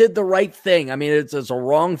cop did the right thing. I mean, it's a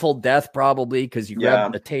wrongful death probably because you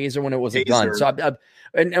grabbed a taser when it was a gun. So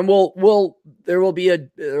there will be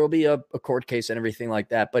a court case and everything like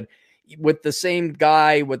that. But with the same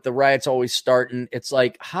guy with the riots always starting, it's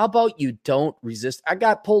like, how about you don't resist? I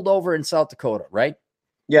got pulled over in South Dakota, right?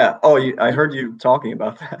 Yeah. Oh, I heard you talking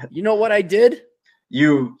about that. You know what I did?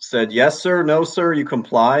 You said yes, sir, no, sir. You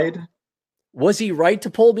complied. Was he right to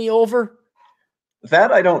pull me over?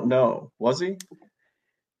 That I don't know. Was he?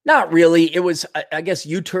 Not really. It was, I guess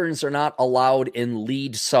U-turns are not allowed in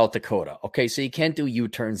Lead, South Dakota. Okay, so you can't do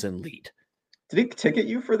U-turns in Lead. Did he ticket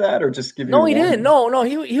you for that or just give you No, he didn't. No,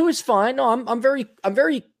 he was fine. No, I'm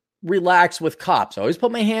very relaxed with cops. I always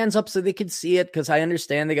put my hands up so they can see it because I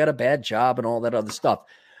understand they got a bad job and all that other stuff.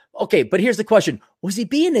 Okay, but here's the question. Was he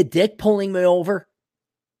being a dick pulling me over?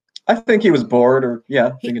 I think he was bored or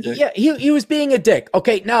being a dick. Yeah, he was being a dick.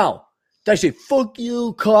 Okay, now did I say, fuck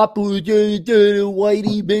you, cop, whitey,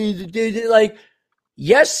 like,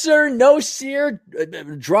 yes, sir, no, sir,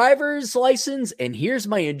 driver's license, and here's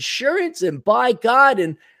my insurance, and by God,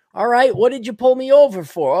 and all right, what did you pull me over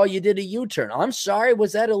for? Oh, you did a U-turn. I'm sorry,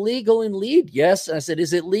 was that illegal in Lead? Yes. I said,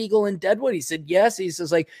 is it legal in Deadwood? He said, yes. He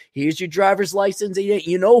says, like, here's your driver's license.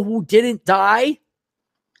 You know who didn't die?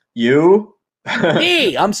 You?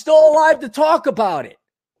 Me. I'm still alive to talk about it.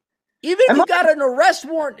 Even if you got an arrest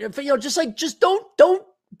warrant, just don't,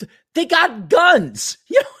 they got guns.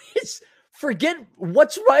 Forget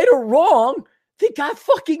what's right or wrong. They got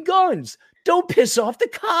fucking guns. Don't piss off the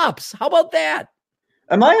cops. How about that?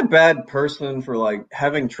 Am I a bad person for like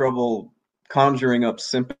having trouble conjuring up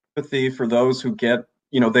sympathy for those who get,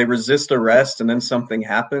 they resist arrest and then something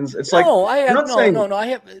happens? It's I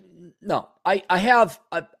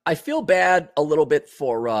feel bad a little bit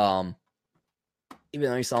for, even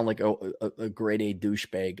though he sounds like a grade A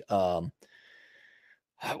douchebag.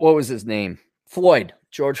 What was his name?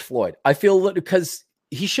 George Floyd. I feel because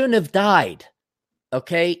he shouldn't have died.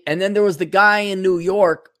 Okay. And then there was the guy in New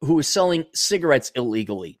York who was selling cigarettes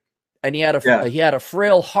illegally, and he had a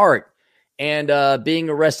frail heart, and being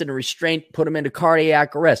arrested and restrained put him into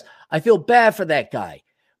cardiac arrest. I feel bad for that guy,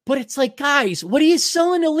 but it's like, guys, what are you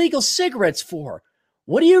selling illegal cigarettes for?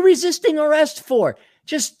 What are you resisting arrest for?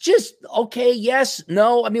 Just okay. Yes.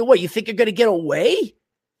 No. I mean, what, you think you're going to get away?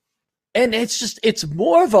 And it's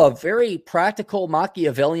more of a very practical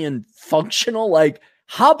Machiavellian functional, like,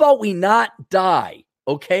 how about we not die?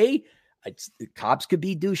 Okay. The cops could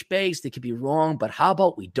be douchebags. They could be wrong, but how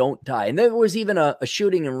about we don't die? And there was even a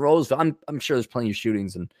shooting in Roseville. I'm sure there's plenty of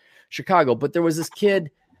shootings in Chicago, but there was this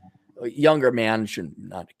kid, a younger man,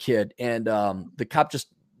 not a kid. And the cop just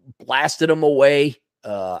blasted him away.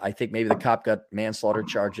 I think maybe the cop got manslaughter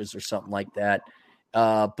charges or something like that.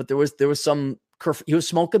 But there was some, he was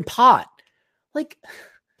smoking pot. Like,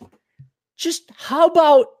 just how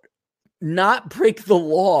about not break the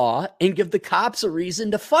law and give the cops a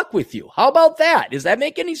reason to fuck with you? How about that? Does that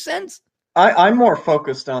make any sense? I'm more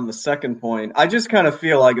focused on the second point. I just kind of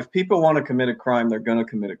feel like if people want to commit a crime, they're going to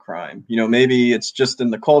commit a crime. Maybe it's just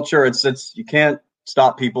in the culture. It's you can't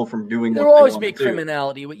stop people from doing. There'll always be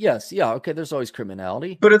criminality. Yes, yeah, okay. There's always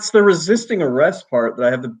criminality, but it's the resisting arrest part that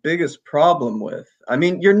I have the biggest problem with. I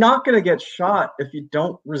mean, you're not going to get shot if you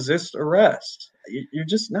don't resist arrest. You're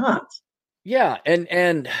just not. Yeah,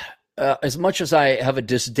 and as much as I have a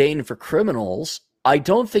disdain for criminals, I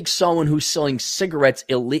don't think someone who's selling cigarettes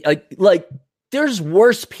like there's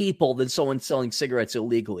worse people than someone selling cigarettes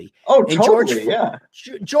illegally. Oh, and totally, yeah.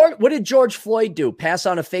 What did George Floyd do? Pass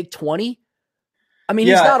on a fake 20? I mean,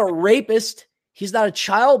 he's not a rapist. He's not a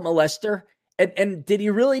child molester. And did he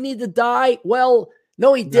really need to die? Well,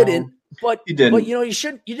 no, he didn't. No, but he didn't. But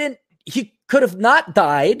he could have not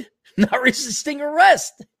died, not resisting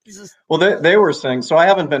arrest. Well, they were saying, so I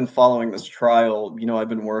haven't been following this trial. I've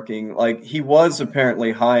been working, like, he was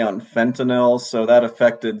apparently high on fentanyl, so that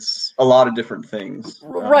affected a lot of different things.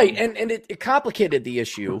 Right. And it complicated the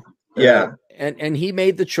issue. Yeah. And he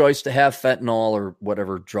made the choice to have fentanyl or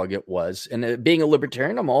whatever drug it was. And being a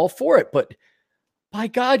libertarian, I'm all for it. But by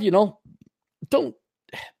God, I don't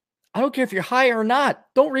care if you're high or not.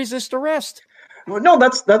 Don't resist arrest. Well, no,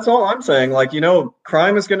 that's all I'm saying. Like,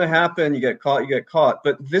 crime is going to happen. You get caught, you get caught.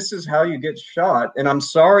 But this is how you get shot. And I'm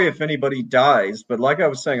sorry if anybody dies, but like I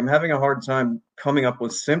was saying, I'm having a hard time coming up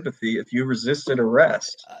with sympathy if you resisted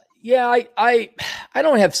arrest. Yeah, I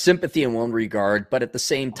don't have sympathy in one regard, but at the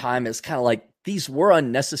same time, it's kind of like these were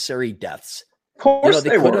unnecessary deaths. Of course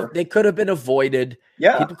They could have been avoided.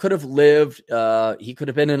 Yeah. People could have lived. He could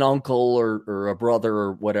have been an uncle or a brother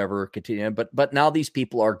or whatever. Continue, but now these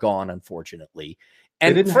people are gone, unfortunately.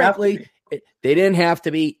 And frankly, they didn't have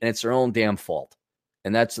to be, and it's their own damn fault.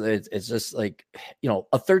 And it's just like,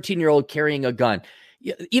 a 13-year-old carrying a gun.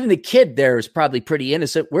 Even the kid there is probably pretty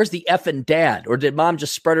innocent. Where's the effing dad? Or did mom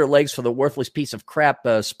just spread her legs for the worthless piece of crap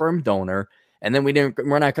sperm donor? And then we're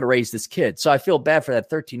not going to raise this kid. So I feel bad for that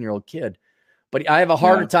 13-year-old kid. But I have a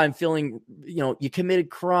harder time feeling, you committed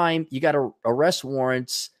crime, you got arrest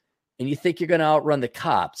warrants, and you think you're going to outrun the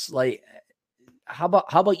cops. Like, how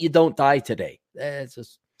about you don't die today? It's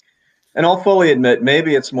just. And I'll fully admit,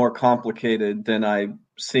 maybe it's more complicated than I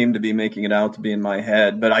seem to be making it out to be in my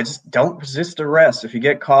head. But I just don't resist arrest. If you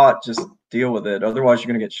get caught, just deal with it. Otherwise, you're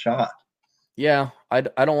going to get shot. Yeah, I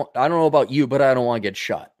don't know about you, but I don't want to get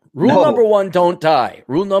shot. Rule number 1, don't die.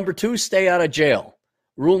 Rule number 2, stay out of jail.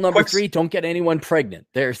 Rule number 3, don't get anyone pregnant.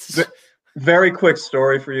 There's very quick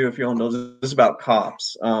story for you if you don't know. This is about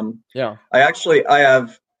cops. Yeah. I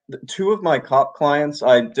have 2 of my cop clients.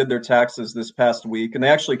 I did their taxes this past week, and they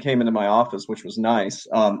actually came into my office, which was nice.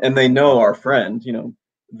 And they know our friend,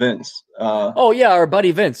 Vince. Our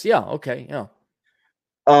buddy Vince. Yeah. Okay. Yeah.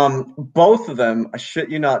 Both of them, I shit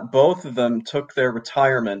you not, both of them took their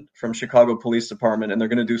retirement from Chicago Police Department, and they're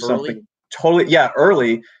going to do something totally,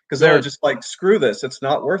 early, because they were just like, screw this, it's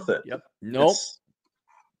not worth it. Yep. Nope.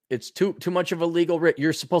 It's too much of a legal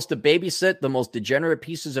You're supposed to babysit the most degenerate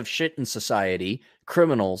pieces of shit in society,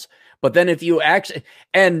 criminals. But then if you actually,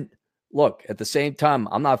 and look, at the same time,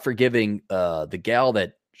 I'm not forgiving the gal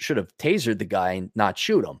that should have tasered the guy and not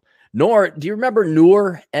shoot him. Nor, do you remember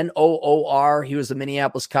Noor, Noor? He was a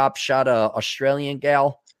Minneapolis cop, shot a Australian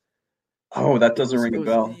gal. Oh, that doesn't ring a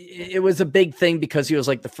bell. It was a big thing because he was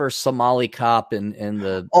like the first Somali cop in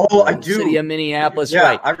the city of Minneapolis. Yeah,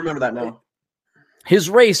 right. I remember that now. His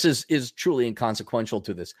race is truly inconsequential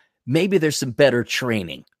to this. Maybe there's some better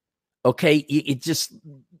training. Okay.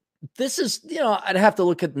 This is, I'd have to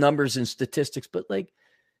look at numbers and statistics, but like,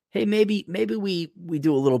 hey, maybe we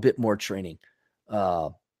do a little bit more training.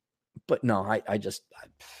 But no,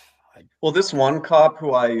 well, this one cop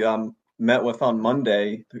who I met with on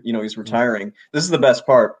Monday, he's retiring. This is the best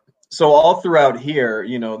part. So all throughout here,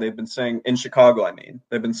 they've been saying, in Chicago,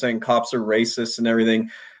 they've been saying cops are racist and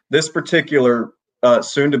everything. This particular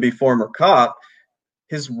soon to be former cop,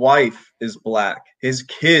 his wife is black. His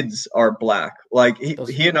kids are black. Like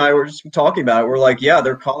he and I were just talking about it. We're like, yeah,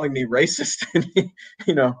 they're calling me racist.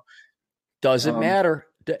 Doesn't matter.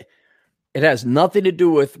 It has nothing to do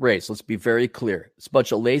with race. Let's be very clear. It's a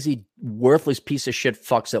bunch of lazy, worthless piece of shit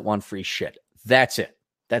fucks that want free shit. That's it.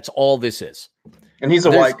 That's all this is. And he's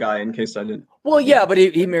a white guy, in case I didn't. Well, yeah, but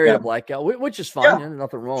he married a black gal, which is fine. Yeah.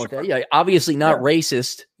 Nothing wrong with that. Yeah, obviously not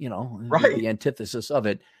racist, right. The antithesis of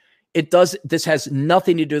it. This has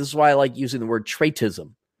nothing to do. This is why I like using the word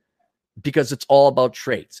traitism, because it's all about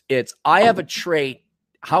traits. I have a trait.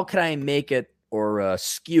 How can I make it or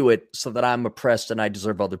skew it so that I'm oppressed and I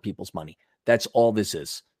deserve other people's money? That's all this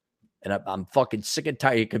is. And I'm fucking sick and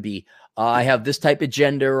tired. It could be, I have this type of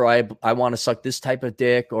gender, or I want to suck this type of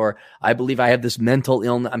dick, or I believe I have this mental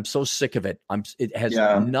illness. I'm so sick of it. It has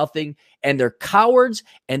nothing. And they're cowards,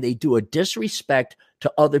 and they do a disrespect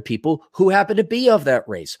to other people who happen to be of that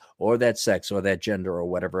race or that sex or that gender or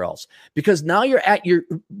whatever else. Because now you're at your,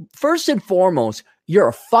 first and foremost, you're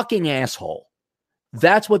a fucking asshole.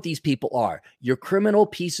 That's what these people are. You're criminal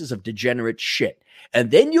pieces of degenerate shit. And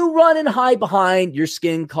then you run and hide behind your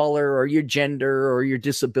skin color or your gender or your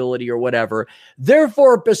disability or whatever,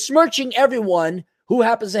 therefore besmirching everyone who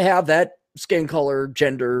happens to have that skin color,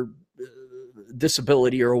 gender,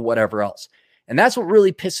 disability, or whatever else. And that's what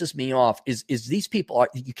really pisses me off is these people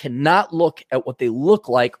you cannot look at what they look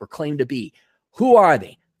like or claim to be. Who are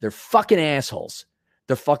they? They're fucking assholes.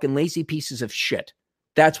 They're fucking lazy pieces of shit.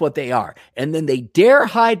 That's what they are. And then they dare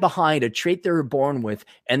hide behind a trait they were born with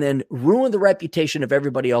and then ruin the reputation of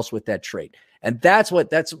everybody else with that trait. And that's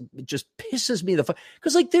just pisses me the fuck.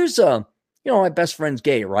 Because like there's my best friend's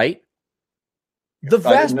gay, right? The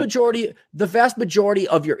vast majority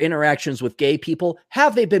of your interactions with gay people,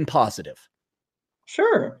 have they been positive?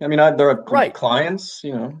 Sure. I mean, there are clients,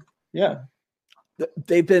 yeah.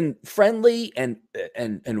 They've been friendly and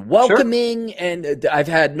welcoming, sure. And I've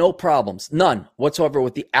had no problems, none whatsoever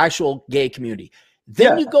with the actual gay community.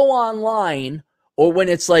 Then you go online Or when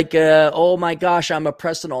it's like, oh my gosh, I'm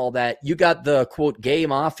oppressed and all that. You got the quote gay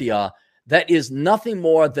mafia that is nothing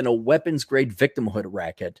more than a weapons grade victimhood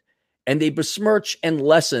racket. And they besmirch and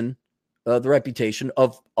lessen the reputation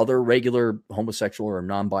of other regular homosexual or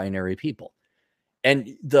non-binary people.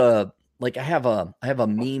 And I have a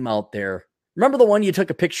meme out there. Remember the one you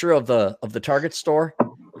took a picture of the Target store?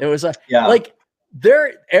 It was like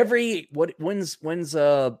there when's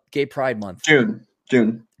Gay Pride Month? June.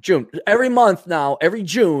 Every month now, every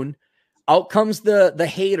June, out comes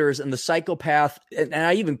the haters and the psychopath. And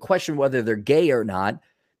I even question whether they're gay or not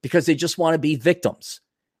because they just want to be victims.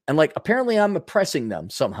 And like, apparently I'm oppressing them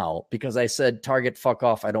somehow because I said, Target, fuck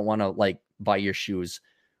off. I don't want to like buy your shoes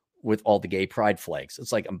with all the gay pride flags.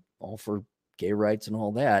 It's like, I'm all for gay rights and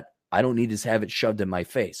all that. I don't need to have it shoved in my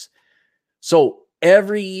face. So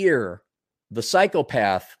every year, the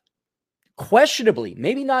psychopath, questionably,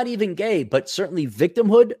 maybe not even gay, but certainly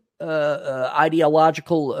victimhood,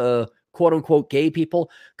 ideological, quote unquote, gay people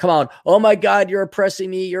come out. Oh my God, you're oppressing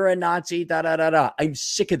me. You're a Nazi. Da, da, da, da. I'm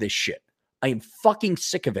sick of this shit. I am fucking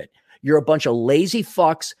sick of it. You're a bunch of lazy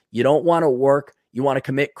fucks. You don't want to work. You want to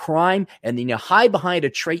commit crime, and then you hide behind a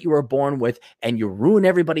trait you were born with, and you ruin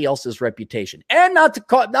everybody else's reputation. And not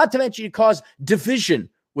to mention, you cause division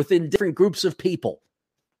within different groups of people.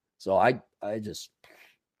 So I just,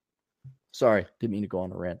 sorry, didn't mean to go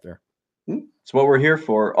on a rant there. It's what we're here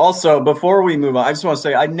for. Also, before we move on, I just want to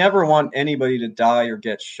say I never want anybody to die or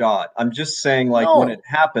get shot. I'm just saying, like, when it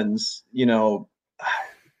happens,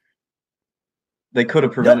 they could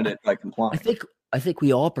have prevented it by complying. I think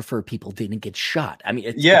we all prefer people didn't get shot. I mean,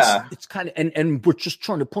 it's kind of, and we're just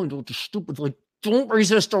trying to point out the stupid, like, don't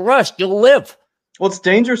resist arrest, you'll live. Well, it's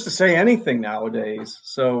dangerous to say anything nowadays.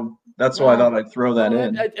 So that's why I thought I'd throw that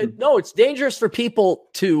in. No, it's dangerous for people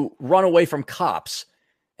to run away from cops.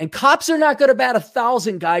 And cops are not good about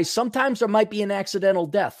 1,000 guys. Sometimes there might be an accidental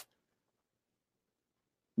death.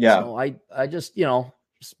 Yeah. So I just,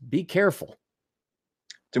 just be careful.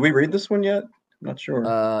 Did we read this one yet? I'm not sure.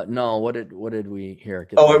 No. What did we hear?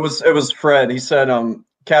 It was Fred. He said,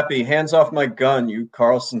 Cappy, hands off my gun, you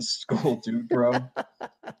Carlson school dude, bro.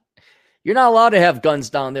 You're not allowed to have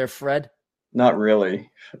guns down there, Fred. Not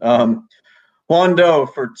really. Juan Doe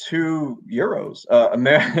for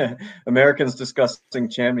 €2. Americans Discussing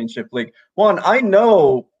Championship League. Juan, I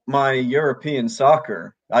know my European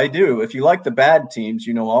soccer. I do. If you like the bad teams,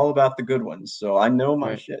 you know all about the good ones. So I know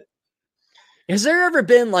my shit. Has there ever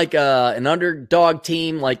been like an underdog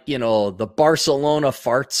team, like, the Barcelona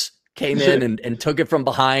farts came in and took it from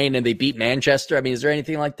behind and they beat Manchester? I mean, is there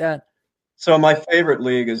anything like that? So my favorite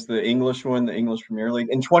league is the English one, the English Premier League.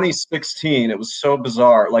 In 2016, it was so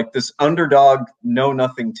bizarre. Like this underdog,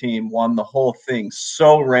 know-nothing team won the whole thing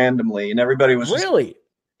so randomly, and everybody was really,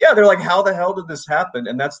 they're like, how the hell did this happen?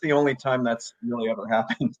 And that's the only time that's really ever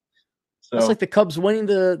happened. So that's like the Cubs winning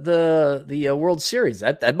the World Series.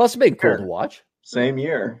 That must have been cool to watch. Same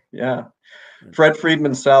year, yeah. Fred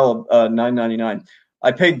Friedman Salad, $9.99.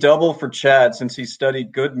 I paid double for Chad since he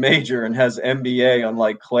studied good major and has MBA,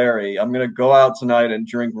 unlike Clary. I'm going to go out tonight and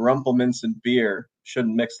drink Rumpelmints and beer.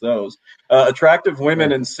 Shouldn't mix those. Attractive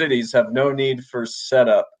women in cities have no need for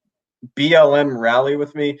setup. BLM rally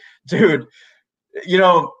with me. Dude,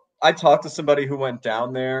 I talked to somebody who went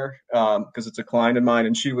down there because it's a client of mine,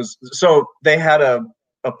 and they had a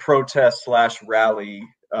protest / rally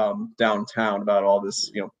downtown about all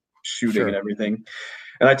this, shooting and everything.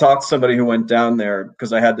 And I talked to somebody who went down there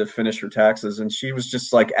because I had to finish her taxes, and she was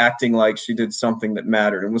just like acting like she did something that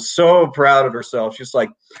mattered and was so proud of herself. She's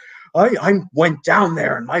like, I went down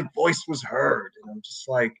there and my voice was heard. And I'm just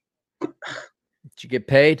like, did you get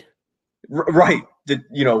paid? Right.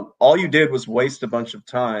 All you did was waste a bunch of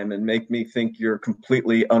time and make me think you're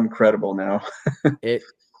completely uncredible now.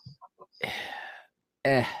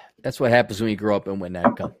 That's what happens when you grow up and win that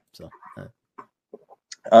income. So.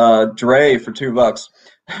 Dre for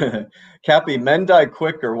 $2. Cappy, men die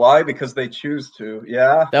quicker. Why? Because they choose to.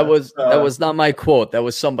 Yeah. That was not my quote. That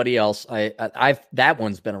was somebody else. That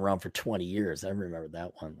one's been around for 20 years. I remember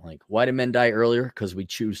that one. Like, why do men die earlier? Because we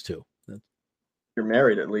choose to. You're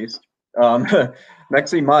married at least.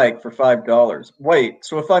 Mexi Mike for $5. Wait,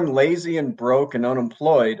 so if I'm lazy and broke and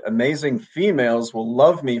unemployed, amazing females will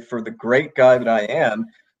love me for the great guy that I am,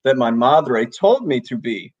 that my madre told me to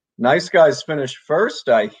be. Nice guys finish first,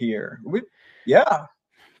 I hear. Yeah,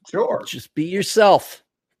 sure. Just be yourself.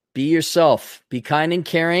 Be yourself. Be kind and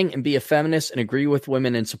caring, and be a feminist and agree with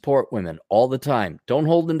women and support women all the time. Don't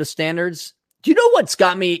hold them to standards. Do you know what's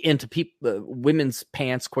got me into women's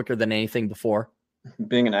pants quicker than anything before?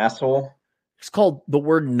 Being an asshole. It's called the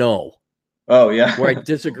word no. Oh, yeah. Where I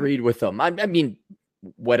disagreed with them. I mean,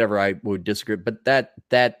 whatever I would disagree, but that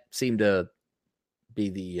seemed to be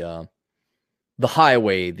the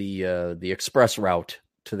highway, the express route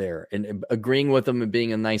to there, and agreeing with them and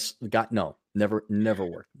being a nice guy. No, never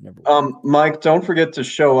worked. Mike, don't forget to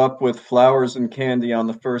show up with flowers and candy on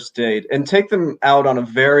the first date, and take them out on a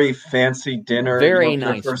very fancy dinner. Very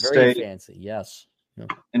nice, very fancy. Yes. Yeah.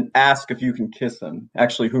 And ask if you can kiss them.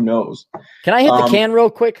 Actually, who knows? Can I hit the can real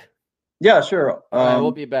quick? Yeah, sure. All right,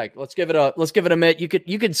 we'll be back. Let's give it a minute.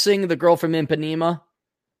 You could sing The Girl from Ipanema.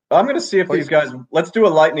 I'm going to see if these guys. Let's do a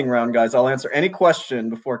lightning round, guys. I'll answer any question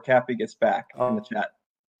before Cappy gets back in the chat.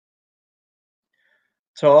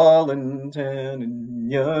 Tall and tan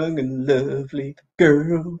and young and lovely, the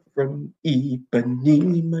girl from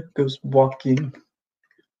Ipanema goes walking.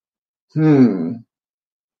 Man,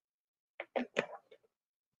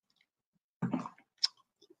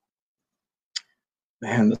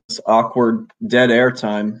 this awkward dead air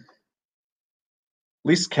time. At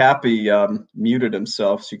least Cappy muted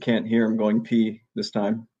himself, so you can't hear him going pee this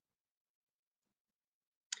time.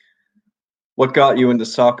 What got you into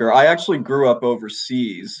soccer? I actually grew up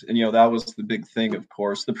overseas, and that was the big thing, of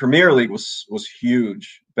course. The Premier League was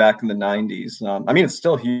huge back in the 90s. I mean, it's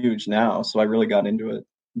still huge now, so I really got into it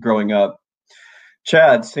growing up.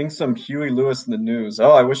 Chad, sing some Huey Lewis and the News.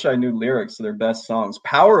 Oh, I wish I knew lyrics to their best songs.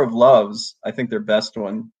 Power of Love's, I think, their best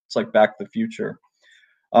one. It's like Back to the Future.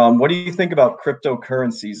 What do you think about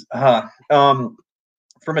cryptocurrencies?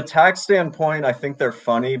 From a tax standpoint, I think they're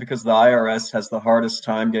funny because the IRS has the hardest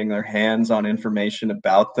time getting their hands on information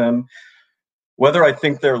about them. Whether I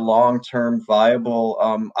think they're long-term viable,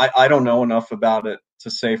 I don't know enough about it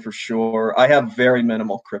to say for sure. I have very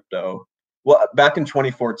minimal crypto. Well, back in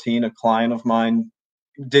 2014, a client of mine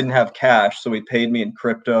didn't have cash, so he paid me in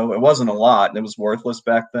crypto. It wasn't a lot, and it was worthless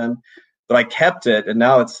back then, but I kept it, and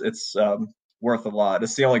now it's worth a lot.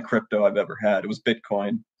 It's the only crypto I've ever had. It was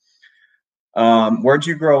Bitcoin. Where'd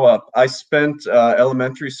you grow up? I spent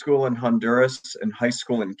elementary school in Honduras and high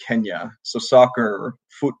school in Kenya. So soccer,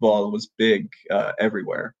 football was big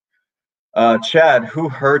everywhere. Chad, who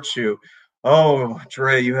hurt you? Oh,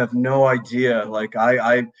 Dre, you have no idea. Like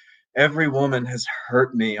every woman has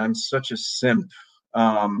hurt me. I'm such a simp.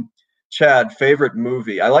 Chad, favorite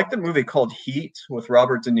movie? I like the movie called Heat with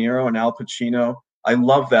Robert De Niro and Al Pacino. I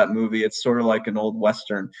love that movie. It's sort of like an old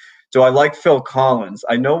Western. Do I like Phil Collins?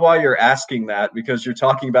 I know why you're asking that, because you're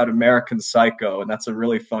talking about American Psycho, and that's a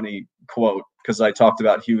really funny quote because I talked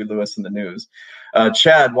about Huey Lewis in the News.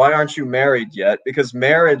 Chad, why aren't you married yet? Because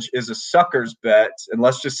marriage is a sucker's bet, and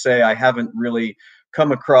let's just say I haven't really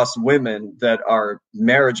come across women that are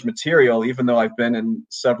marriage material, even though I've been in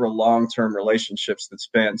several long-term relationships that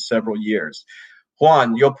span several years.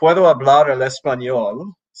 Juan, yo puedo hablar el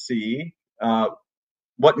español, sí.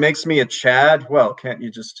 What makes me a Chad? Well, can't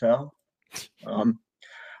you just tell?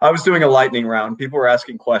 I was doing a lightning round. People were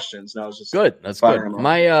asking questions, and I was just good. That's good.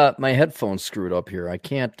 My headphones screwed up here. I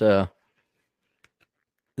can't. This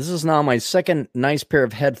is now my second nice pair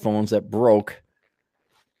of headphones that broke,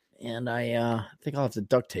 and I think I'll have to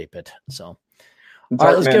duct tape it. So, all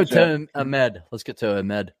right, let's go to Ahmed. Let's get to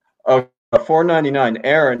Ahmed. Oh, $4.99.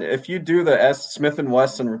 Aaron, if you do the Smith &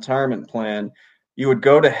 Wesson retirement plan, you would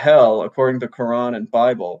go to hell according to Quran and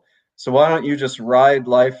Bible. So why don't you just ride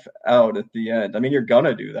life out at the end? I mean, you're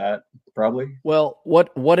gonna do that, probably. Well,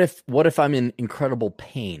 what if I'm in incredible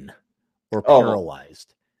pain or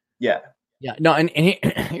paralyzed? Yeah. No, and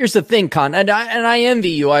here's the thing, Con, and I envy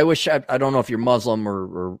you. I wish I don't know if you're Muslim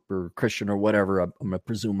or Christian or whatever. I'm gonna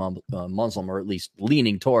presume I'm Muslim, or at least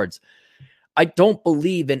leaning towards. I don't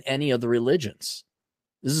believe in any of the religions.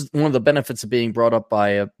 This is one of the benefits of being brought up by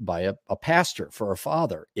a pastor for a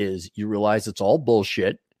father, is you realize it's all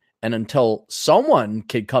bullshit. And until someone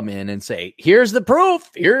could come in and say, here's the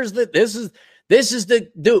proof, this is the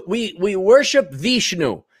dude, we worship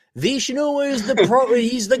Vishnu. Vishnu is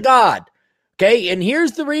he's the God. Okay. And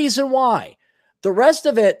here's the reason why. The rest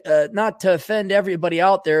of it, not to offend everybody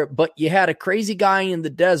out there, but you had a crazy guy in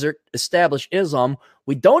the desert establish Islam.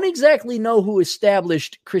 We don't exactly know who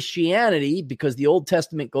established Christianity, because the Old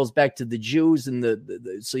Testament goes back to the Jews, and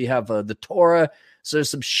so you have the Torah. So there's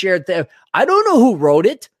some shared thing. I don't know who wrote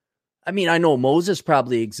it. I mean, I know Moses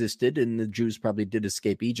probably existed, and the Jews probably did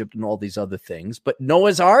escape Egypt and all these other things. But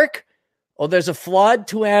Noah's Ark? Oh, there's a flood,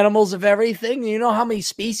 2 animals of everything. You know how many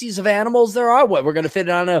species of animals there are? What, we're going to fit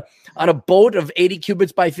on a boat of 80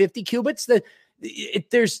 cubits by 50 cubits?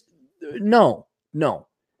 There's no.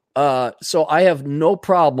 So I have no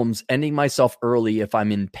problems ending myself early if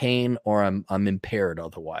I'm in pain or I'm impaired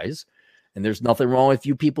otherwise. And there's nothing wrong if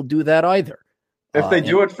you people do that either. If they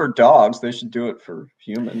do it for dogs, they should do it for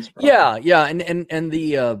humans. Probably. Yeah. And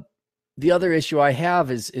the other issue I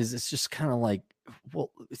have is it's just kind of like,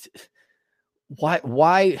 well,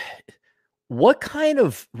 why, what kind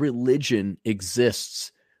of religion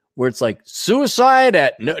exists where it's like suicide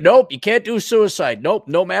nope, you can't do suicide. Nope.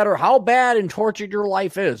 No matter how bad and tortured your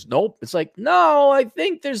life is. Nope. It's like, no, I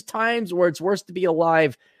think there's times where it's worse to be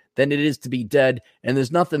alive than it is to be dead. And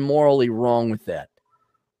there's nothing morally wrong with that.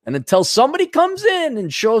 And until somebody comes in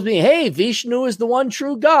and shows me, hey, Vishnu is the one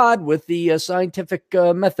true God with the scientific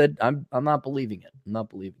method, I'm not believing it. I'm not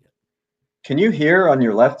believing it. Can you hear on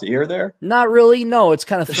your left ear there? Not really. No, it's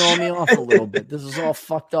kind of throwing me off a little bit. This is all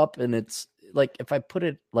fucked up, and it's like if I put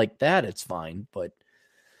it like that, it's fine, but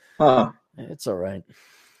it's all right.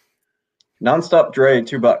 Nonstop Dre,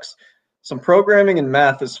 $2. Some programming and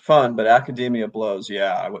math is fun, but academia blows.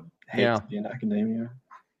 Yeah, I would hate to be in academia.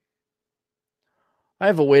 I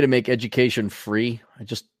have a way to make education free. I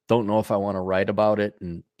just don't know if I want to write about it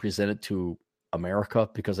and present it to America,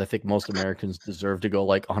 because I think most Americans deserve to go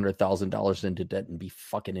like $100,000 into debt and be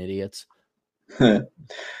fucking idiots.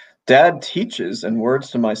 Dad teaches and words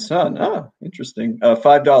to my son. Interesting.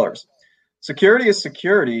 $5. Security is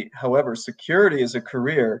security. However, security is a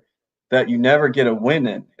career that you never get a win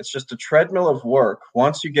in. It's just a treadmill of work.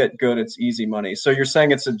 Once you get good, it's easy money. So you're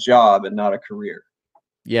saying it's a job and not a career.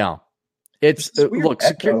 Yeah. It's look,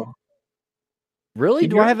 security. Really?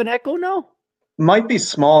 Do I have an echo now? Might be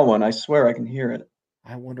small one. I swear I can hear it.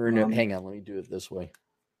 I wonder. Hang on, let me do it this way.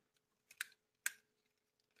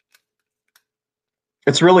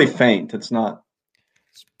 It's really faint. It's not.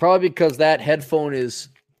 It's probably because that headphone is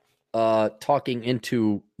talking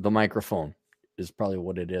into the microphone. Is probably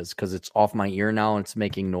what it is, because it's off my ear now and it's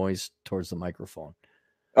making noise towards the microphone.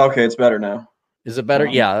 Okay, it's better now. Is it better?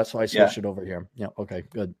 Yeah, that's why I switched it over here. Yeah. Okay.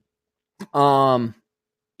 Good.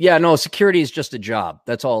 Yeah, no, security is just a job.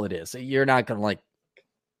 That's all it is. You're not going to like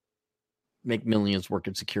make millions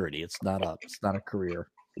working security. It's not a career.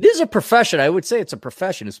 It is a profession. I would say it's a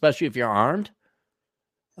profession, especially if you're armed.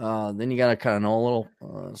 Then you got to kind of know a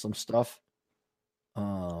little, some stuff.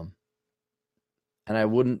 And I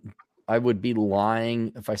would be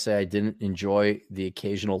lying if I say I didn't enjoy the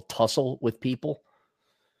occasional tussle with people.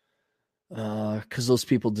 Because those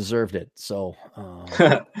people deserved it. So,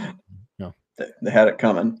 no. They had it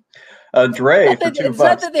coming. Dre for $2. It's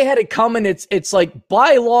not that they had it coming. It's like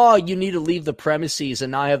by law you need to leave the premises,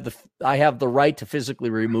 and I have the right to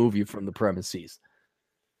physically remove you from the premises.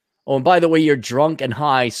 Oh, and by the way, you're drunk and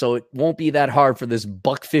high, so it won't be that hard for this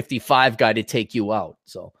 $1.55 guy to take you out.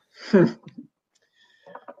 So,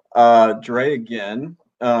 Dre again.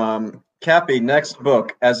 Cappy, next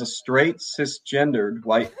book, as a straight cisgendered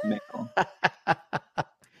white male.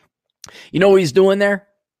 You know what he's doing there?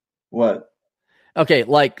 What? Okay,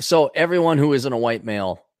 so everyone who isn't a white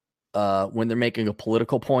male, when they're making a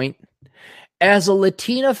political point, as a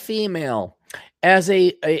Latina female, as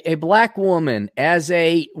a black woman,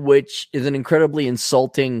 which is an incredibly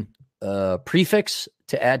insulting prefix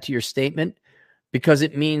to add to your statement, because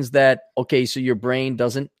it means that, okay, so your brain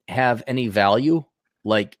doesn't have any value.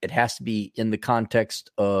 Like, it has to be in the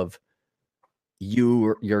context of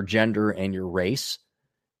you, your gender, and your race.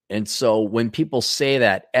 And so when people say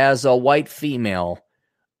that as a white female,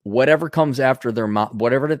 whatever comes after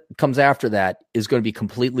that is going to be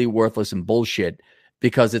completely worthless and bullshit,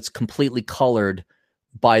 because it's completely colored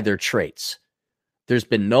by their traits. There's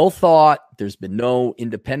been no thought. There's been no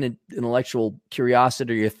independent intellectual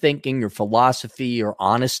curiosity or thinking or philosophy or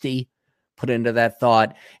honesty put into that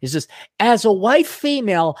thought. It's just, as a white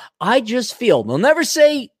female, I just feel. They'll never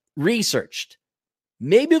say researched.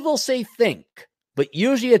 Maybe they'll say think, but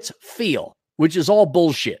usually it's feel, which is all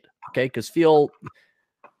bullshit. Okay, because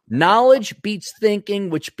knowledge beats thinking,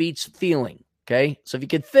 which beats feeling. Okay, so if you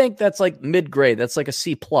can think, that's like mid-grade. That's like a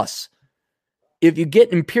C+. If you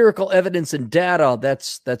get empirical evidence and data,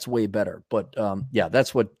 that's way better. But yeah,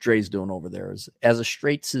 that's what Dre's doing over there. Is as a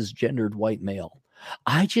straight cisgendered white male,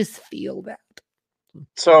 I just feel that.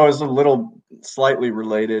 So as a little slightly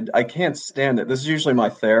related, I can't stand it. This is usually my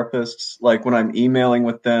therapist's. Like when I'm emailing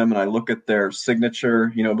with them and I look at their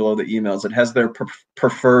signature, below the emails, it has their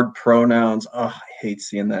preferred pronouns. Oh, I hate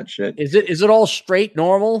seeing that shit. Is it all straight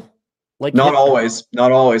normal? Like, not always.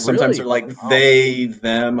 Really? Sometimes they're like they,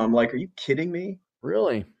 them. I'm like, are you kidding me?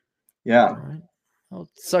 Really? Yeah. All right. Well, it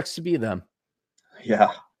sucks to be them.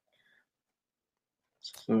 Yeah.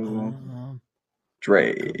 So,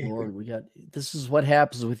 Dre. Lord, this is what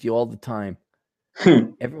happens with you all the time.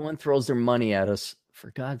 Everyone throws their money at us,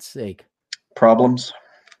 for God's sake. Problems.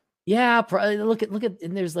 Yeah, look at,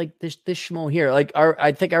 and there's like this schmo here. Like,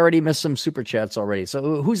 I think I already missed some super chats already.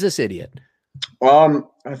 So who's this idiot?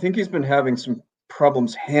 I think he's been having some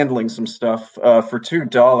problems handling some stuff for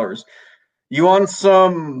 $2. You want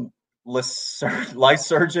some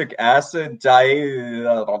lysergic acid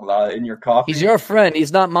in your coffee? He's your friend.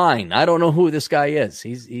 He's not mine. I don't know who this guy is.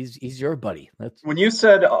 He's your buddy. That's when you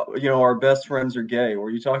said our best friends are gay. Were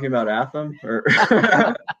you talking about Atham or?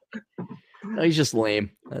 No, he's just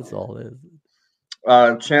lame. That's all it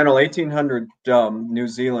is. Channel 1800 New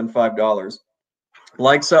Zealand $5.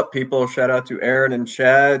 Likes up, people. Shout out to Aaron and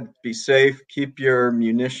Chad. Be safe. Keep your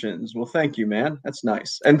munitions. Well, thank you, man. That's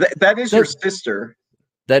nice. And that is your sister.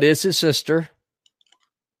 That is his sister.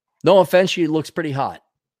 No offense, she looks pretty hot.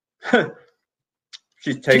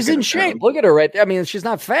 She's in shape. Look at her right there. I mean, she's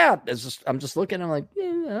not fat. I'm just looking. I'm like,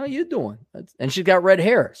 how you doing? And she's got red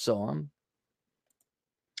hair. So I'm.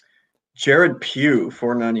 Jared Pugh,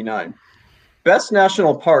 $4.99. Best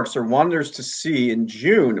national parks or wonders to see in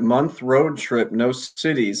June. Month road trip, no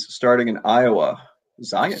cities, starting in Iowa.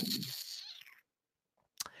 Zion.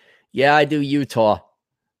 Yeah, I do Utah.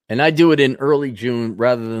 And I do it in early June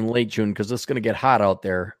rather than late June because it's going to get hot out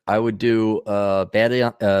there. I would do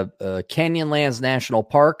Canyonlands National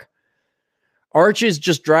Park. Arches,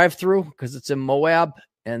 just drive through because it's in Moab.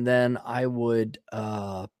 And then I would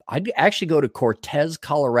I'd actually go to Cortez,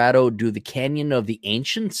 Colorado, do the Canyon of the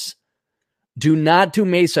Ancients. Do not do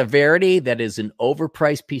Mesa Verde. That is an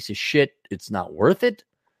overpriced piece of shit. It's not worth it.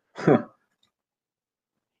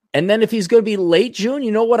 And then if he's going to be late June,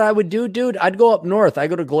 you know what I would do, dude? I'd go up north. I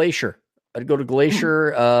go to Glacier. I'd go to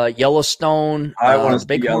Glacier, Yellowstone, I want to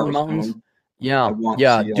Big Horn Mountains. Yeah.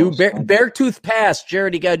 Do Beartooth Pass.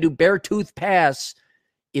 Jared, you got to do Beartooth Pass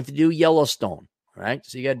if you do Yellowstone. All right.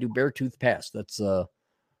 So you got to do Beartooth Pass.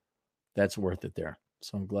 That's worth it there.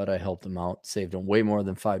 So I'm glad I helped him out. Saved him way more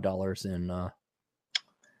than $5 in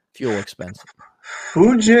fuel expense.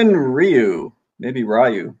 Fujin Ryu, maybe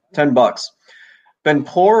Ryu, $10. Been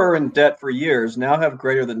poor or in debt for years, now have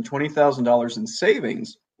greater than $20,000 in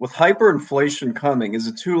savings. With hyperinflation coming, is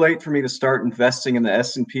it too late for me to start investing in the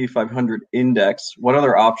S&P 500 index? What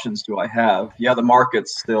other options do I have? Yeah, the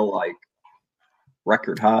market's still like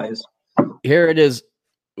record highs. Here it is,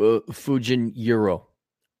 Fujin Euro.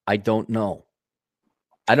 I don't know.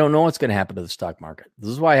 I don't know what's going to happen to the stock market.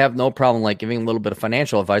 This is why I have no problem like giving a little bit of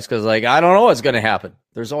financial advice because I don't know what's going to happen.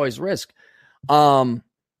 There's always risk. I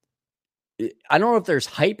don't know if there's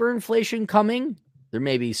hyperinflation coming. There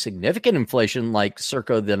may be significant inflation like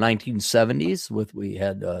circa the 1970s we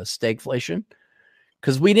had stagflation.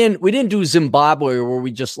 Because we didn't do Zimbabwe where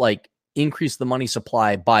we just like increased the money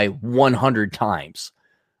supply by 100 times.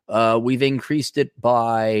 We've increased it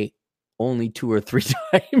by only 2 or 3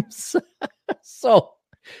 times. So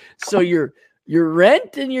your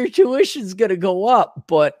rent and your tuition is going to go up,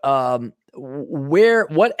 but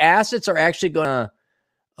what assets are actually going to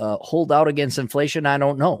hold out against inflation? I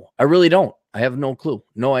don't know. I really don't. I have no clue,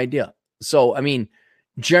 no idea. So, I mean,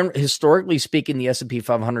 historically speaking, the S&P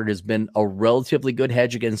 500 has been a relatively good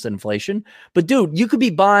hedge against inflation. But dude, you could be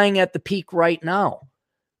buying at the peak right now.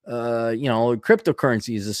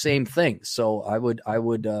 Cryptocurrency is the same thing. So I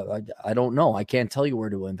don't know. I can't tell you where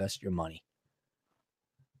to invest your money.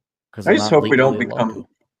 I just hope we don't become.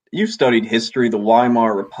 You studied history, the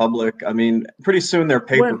Weimar Republic. I mean, pretty soon their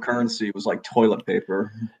currency was like toilet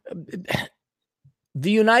paper.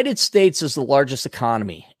 The United States is the largest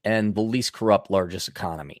economy and the least corrupt largest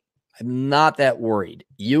economy. I'm not that worried.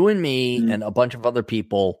 You and me and a bunch of other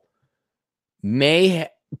people may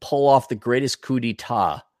pull off the greatest coup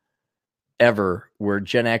d'etat ever, where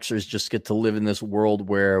Gen Xers just get to live in this world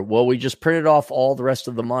where, well, we just printed off all the rest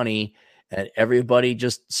of the money and everybody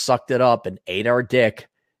just sucked it up and ate our dick.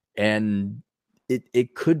 And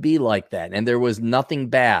it could be like that. And there was nothing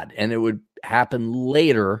bad. And it would happen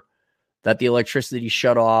later that the electricity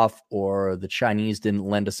shut off or the Chinese didn't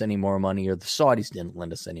lend us any more money or the Saudis didn't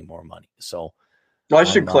lend us any more money. So I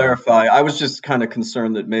should clarify. I was just kind of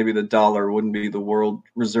concerned that maybe the dollar wouldn't be the world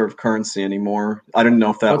reserve currency anymore. I didn't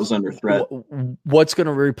know if that was under threat. What's going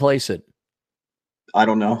to replace it? I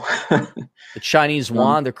don't know. The Chinese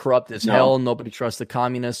yuan, they're corrupt as hell. Nobody trusts the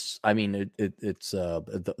communists. I mean, it's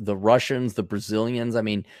the Russians, the Brazilians. I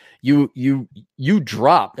mean, you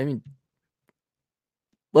drop. I mean,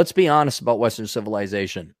 let's be honest about Western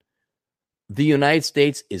civilization. The United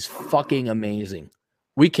States is fucking amazing.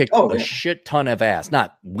 We kicked a shit ton of ass.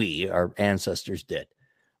 Not we, our ancestors did.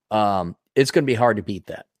 It's going to be hard to beat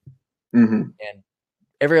that. Mm-hmm. And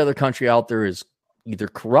every other country out there is either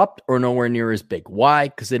corrupt or nowhere near as big. Why?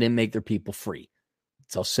 Because they didn't make their people free.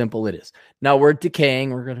 That's how simple it is. Now we're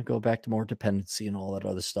decaying. We're going to go back to more dependency and all that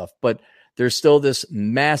other stuff. But there's still this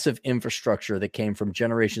massive infrastructure that came from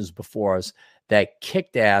generations before us that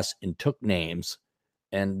kicked ass and took names.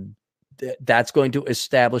 And that's going to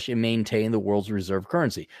establish and maintain the world's reserve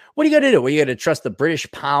currency. What are you going to do? Are you going to trust the British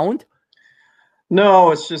pound?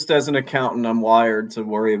 No, it's just as an accountant, I'm wired to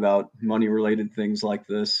worry about money-related things like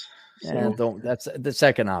this. So that's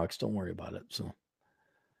economics. Don't worry about it. So.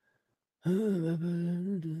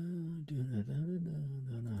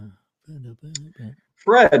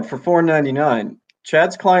 Fred for $4.99.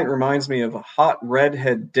 Chad's client reminds me of a hot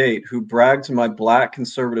redhead date who bragged to my black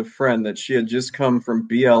conservative friend that she had just come from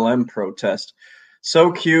BLM protest.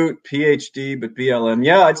 So cute, PhD, but BLM.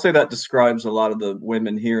 Yeah, I'd say that describes a lot of the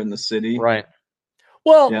women here in the city. Right.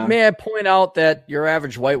 Well, may I point out that your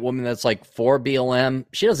average white woman that's like for BLM,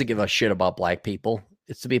 she doesn't give a shit about black people.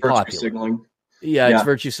 It's to be Virtue popular. Signaling. Yeah, it's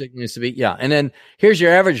virtue signaling to be. Yeah. And then here's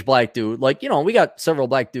your average black dude. Like, we got several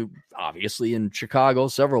black dude, obviously in Chicago,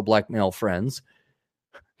 several black male friends.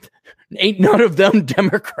 Ain't none of them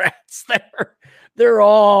Democrats there. They're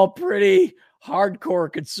all pretty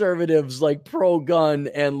hardcore conservatives, like pro-gun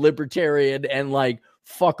and libertarian and like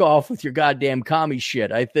fuck off with your goddamn commie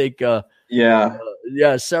shit. I think,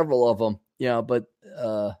 several of them. Yeah, but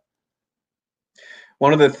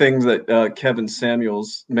one of the things that Kevin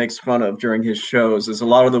Samuels makes fun of during his shows is a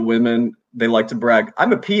lot of the women, they like to brag,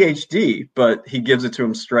 I'm a PhD, but he gives it to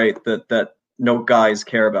them straight that no guys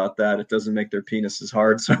care about that. It doesn't make their penises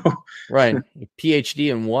hard. So right.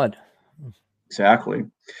 PhD in what? Exactly.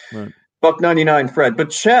 Right. $1.99, Fred.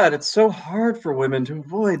 But Chad, it's so hard for women to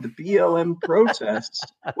avoid the BLM protests.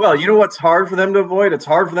 Well, you know what's hard for them to avoid? It's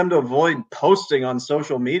hard for them to avoid posting on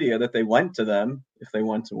social media that they went to them, if they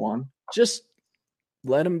went to one. Just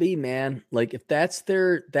let them be, man. Like if that's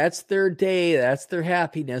their day, that's their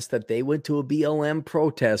happiness that they went to a BLM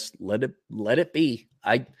protest. Let it be.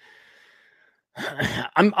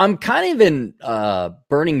 I'm kind of in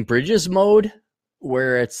burning bridges mode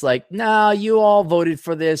where it's like, nah, you all voted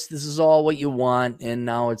for this. This is all what you want, and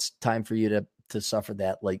now it's time for you to suffer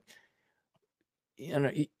that. Like,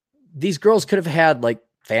 these girls could have had like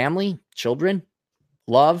family, children,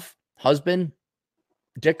 love, husband,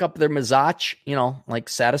 dick up their mazach, like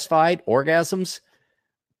satisfied orgasms.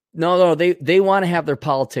 No, they want to have their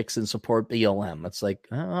politics and support BLM. It's like,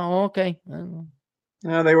 oh, okay.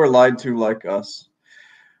 Yeah, they were lied to like us.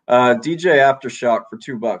 DJ Aftershock for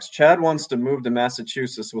 $2. Chad wants to move to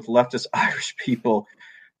Massachusetts with leftist Irish people.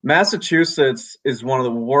 Massachusetts is one of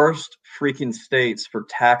the worst freaking states for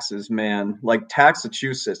taxes, man. Like,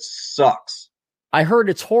 Massachusetts sucks. I heard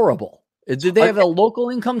it's horrible. Did they have a local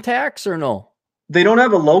income tax or no? They don't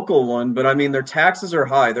have a local one, but I mean, their taxes are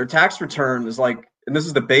high. Their tax return is like, and this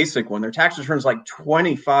is the basic one, their tax return is like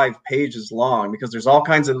 25 pages long because there's all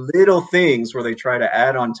kinds of little things where they try to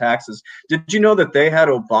add on taxes. Did you know that they had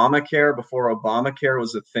Obamacare before Obamacare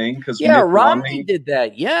was a thing? Because Romney did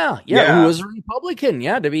that. Yeah. Who was a Republican.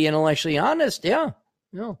 Yeah, to be intellectually honest. Yeah.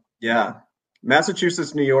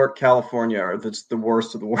 Massachusetts, New York, California are the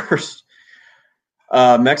worst of the worst.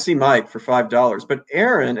 Mexi Mike for $5. But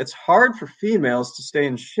Aaron, it's hard for females to stay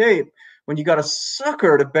in shape when you got a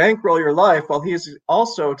sucker to bankroll your life while he has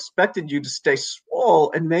also expected you to stay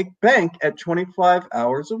swole and make bank at 25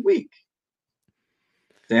 hours a week.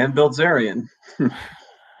 Dan Bilzerian.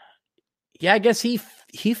 Yeah, I guess he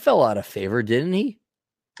fell out of favor, didn't he?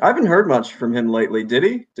 I haven't heard much from him lately. Did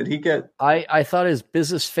he? Did he get... I thought his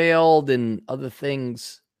business failed and other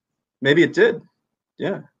things. Maybe it did.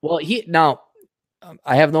 Yeah. Well,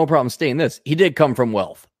 I have no problem saying this. He did come from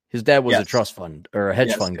wealth. His dad was a trust fund or a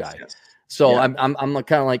hedge fund guy. Yes. So I'm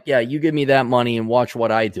kind of like, you give me that money and watch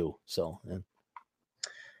what I do. So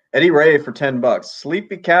Eddie Ray for $10.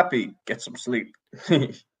 Sleepy Cappy, get some sleep.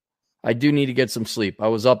 I do need to get some sleep. I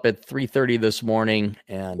was up at 3:30 this morning,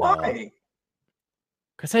 and why?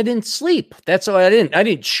 Because I didn't sleep. That's why I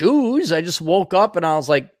didn't choose. I just woke up and I was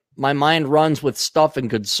like, my mind runs with stuff and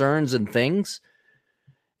concerns and things,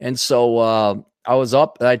 and so I was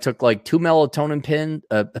up. And I took like 2 melatonin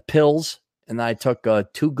pills. And I took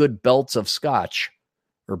 2 good belts of scotch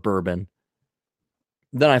or bourbon.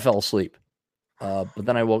 Then I fell asleep. But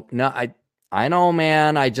then I woke. No, I know,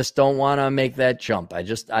 man. I just don't want to make that jump. I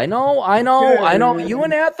know. You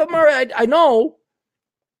and Anathema, I know.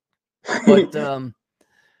 But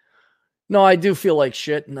no, I do feel like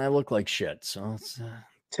shit, and I look like shit. So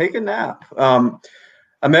take a nap.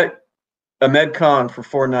 Ahmed Khan for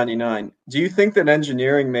 $4.99. Do you think that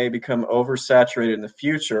engineering may become oversaturated in the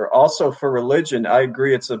future? Also, for religion, I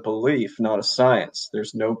agree it's a belief, not a science.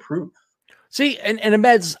 There's no proof. See, and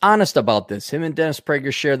Ahmed's honest about this. Him and Dennis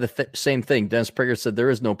Prager share the same thing. Dennis Prager said there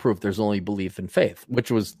is no proof. There's only belief and faith, which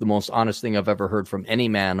was the most honest thing I've ever heard from any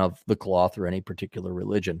man of the cloth or any particular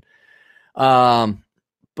religion. But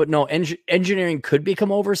no, engineering could become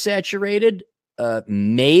oversaturated.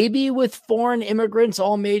 maybe with foreign immigrants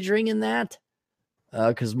all majoring in that,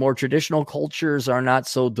 because more traditional cultures are not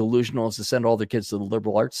so delusional as to send all their kids to the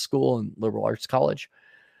liberal arts school and liberal arts college.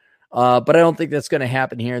 But I don't think that's going to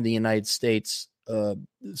happen here in the United States,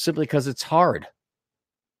 simply because it's hard.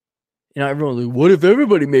 Everyone's like, what if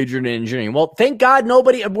everybody majored in engineering? Well, thank God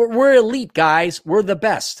we're elite, guys. We're the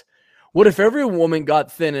best. What if every woman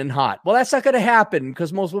got thin and hot? Well, that's not going to happen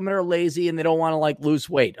because most women are lazy and they don't want to lose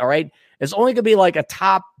weight. All right. It's only going to be a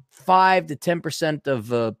top 5 to 10%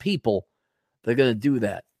 of people that are going to do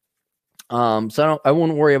that. So I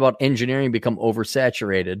wouldn't worry about engineering become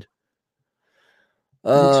oversaturated.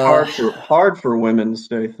 It's hard for women to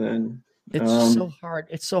stay thin. It's so hard.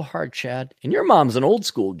 It's so hard, Chad. And your mom's an old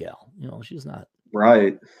school gal. She's not.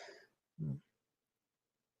 Right.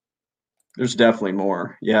 There's definitely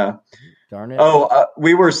more. Yeah. Darn it. Oh,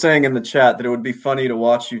 we were saying in the chat that it would be funny to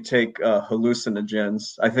watch you take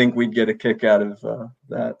hallucinogens. I think we'd get a kick out of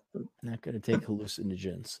that. Not going to take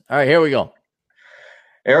hallucinogens. All right, here we go.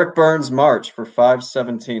 Eric Burns March for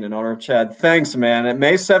 517 in honor of Chad. Thanks, man. At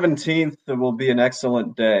May 17th, it will be an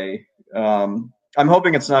excellent day. I'm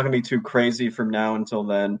hoping it's not going to be too crazy from now until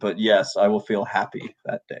then, but yes, I will feel happy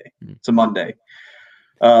that day. It's a Monday.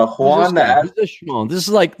 Juan, who's this schmo? This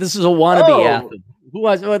is a wannabe athlete. Who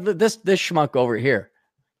was this schmuck over here?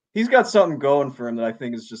 He's got something going for him that I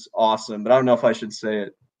think is just awesome, but I don't know if I should say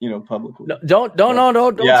it, publicly. No, don't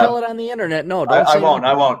tell it on the internet. No, don't. I won't. No,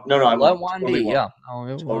 I won't. Let totally yeah,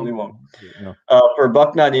 totally won't. No. For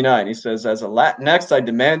 $1.99, he says, as a Latinx, I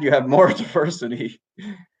demand you have more diversity.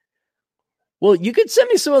 Well, you could send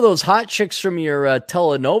me some of those hot chicks from your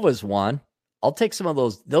telenovas, Juan. I'll take some of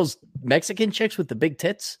those Mexican chicks with the big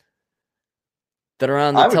tits that are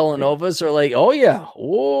on the telenovas are oh yeah.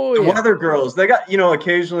 The weather girls. They got,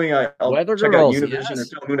 occasionally I'll weather check girls, out Univision or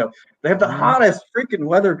Telemundo. They have the hottest freaking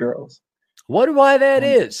weather girls. Wonder why that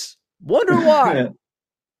is. Wonder why.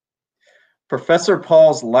 Professor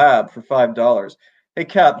Paul's Lab for $5. Hey,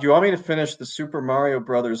 Cap, do you want me to finish the Super Mario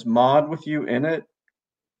Brothers mod with you in it?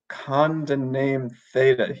 Name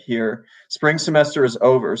Theta here. Spring semester is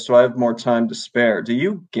over, so I have more time to spare. Do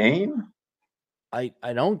you game? I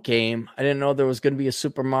don't game. I didn't know there was going to be a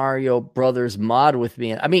Super Mario Brothers mod with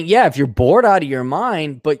me. I mean, yeah, if you're bored out of your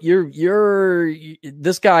mind, but you're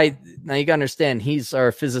this guy. Now you got to understand, he's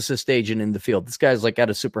our physicist agent in the field. This guy's got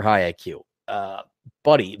a super high IQ.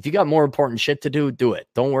 Buddy, if you got more important shit to do it.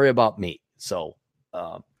 Don't worry about me. So,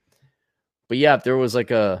 but yeah, if there was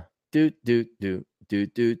a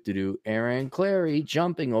Aaron Clary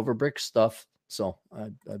jumping over brick stuff, so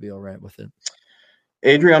I'd be all right with it.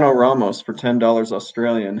 Adriano Ramos for $10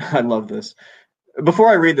 Australian. I love this. Before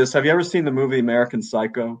I read this, have you ever seen the movie American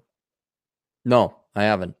Psycho? No, I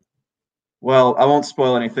haven't. Well, I won't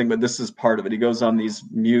spoil anything, but this is part of it. He goes on these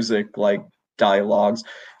music dialogues.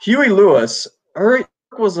 Huey Lewis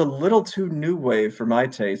was a little too new wave for my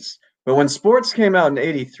taste. But when sports came out in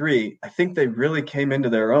 '83, I think they really came into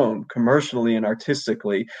their own commercially and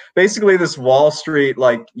artistically. Basically, this Wall Street,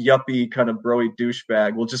 yuppie kind of broy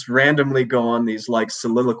douchebag will just randomly go on these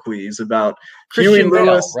soliloquies about Christian Huey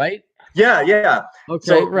Lewis, Bale, right? Yeah. Okay,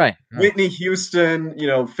 so, right. Whitney Houston,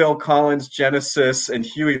 Phil Collins, Genesis, and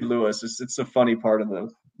Huey Lewis. It's a funny part of the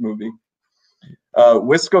movie.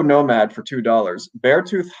 Wisco Nomad for $2.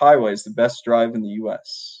 Beartooth Highway is the best drive in the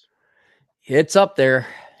U.S. It's up there.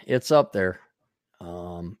 It's up there.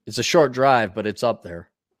 It's a short drive, but it's up there.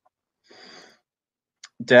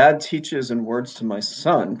 Dad teaches in words to my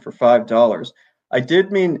son for $5. I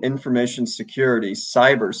did mean information security,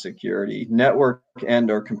 cyber security, network and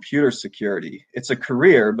or computer security. It's a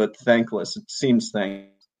career, but thankless. It seems thankless.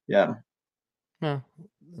 Yeah. I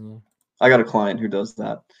got a client who does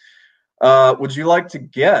that. Would you like to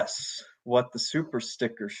guess what the super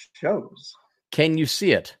sticker shows? Can you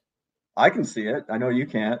see it? I can see it. I know you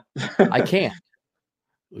can't. I can't.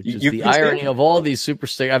 Which is the irony of all these super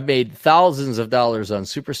stickers. I've made thousands of dollars on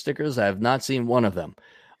super stickers. I have not seen one of them.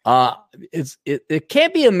 It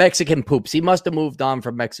can't be a Mexican poops. He must have moved on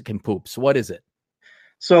from Mexican poops. What is it?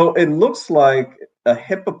 So it looks like a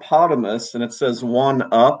hippopotamus, and it says one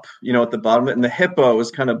up, at the bottom of it. And the hippo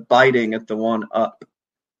is kind of biting at the one up,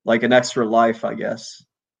 like an extra life, I guess.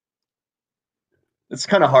 It's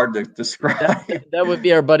kind of hard to describe. That would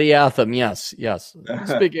be our buddy Atham. Yes.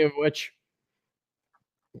 Speaking of which.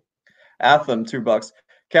 Atham, $2.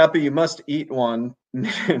 Cappy, you must eat one.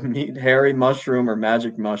 Meat, hairy mushroom, or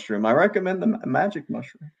magic mushroom. I recommend the magic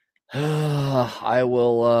mushroom. I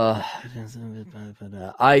will.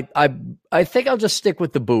 I think I'll just stick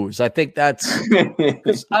with the booze. I think that's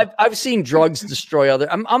because I've seen drugs destroy other.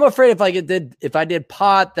 I'm afraid if I did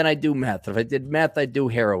pot, then I do meth. If I did meth, I do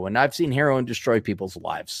heroin. I've seen heroin destroy people's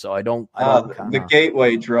lives, so I don't. The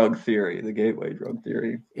gateway drug theory. The gateway drug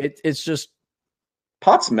theory. It's just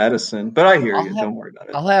pot's medicine, but I hear you. Don't worry about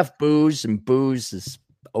it. I'll have booze, and booze is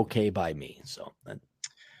okay by me. So.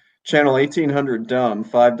 Channel 1800 Dumb,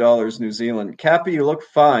 $5 New Zealand. Cappy, you look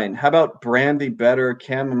fine. How about brandy better,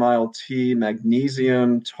 chamomile tea,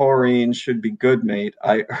 magnesium, taurine should be good, mate.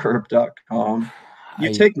 iHerb.com.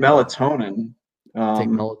 You take melatonin. Take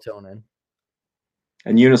melatonin.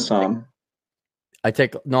 And Unisom. I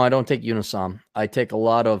don't take Unisom. I take a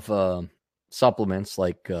lot of supplements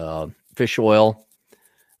like fish oil,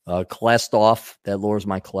 Cholestoff, that lowers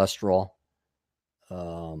my cholesterol.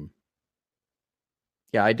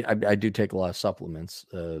 Yeah, I do take a lot of supplements.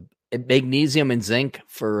 Magnesium and zinc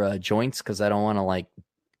for joints because I don't want to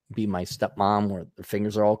be my stepmom where their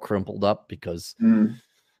fingers are all crumpled up because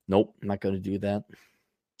nope, I'm not going to do that.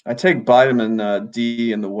 I take vitamin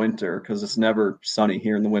D in the winter because it's never sunny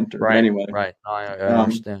here in the winter. Right. Anyway, right. I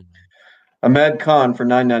understand. Ahmed Khan for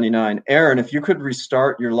 $9.99. Aaron, if you could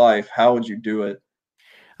restart your life, how would you do it?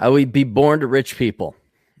 I would be born to rich people.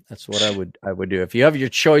 That's what I would do. If you have your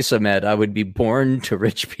choice, Ahmed, I would be born to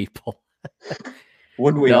rich people.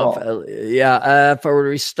 Wouldn't we all? If I were to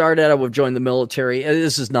restart it, I would join the military.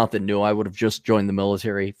 This is nothing new. I would have just joined the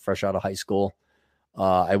military fresh out of high school.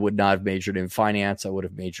 I would not have majored in finance. I would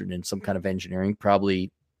have majored in some kind of engineering,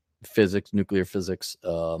 probably physics, nuclear physics.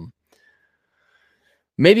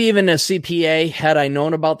 Maybe even a CPA had I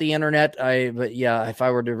known about the internet. But if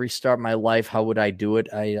I were to restart my life, how would I do it?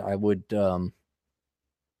 I would,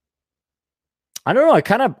 I don't know. I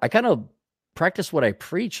kind of practice what I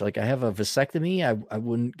preach. Like I have a vasectomy. I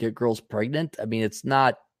wouldn't get girls pregnant. I mean, it's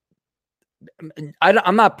not,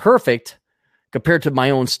 I'm not perfect compared to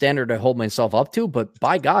my own standard I hold myself up to, but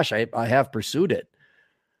by gosh, I have pursued it.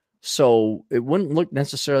 So it wouldn't look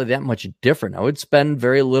necessarily that much different. I would spend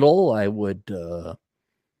very little. I would,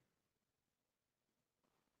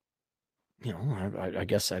 I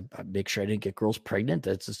guess I'd make sure I didn't get girls pregnant.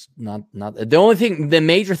 That's just not the only thing. The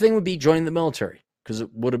major thing would be joining the military because it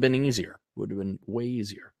would have been easier. Would have been way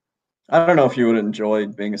easier. I don't know if you would enjoy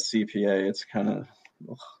being a CPA. It's kind of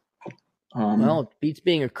well, it beats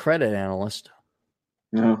being a credit analyst.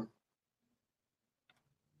 Yeah.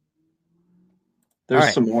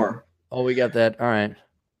 There's some more. Oh, we got that. All right.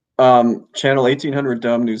 Channel 1800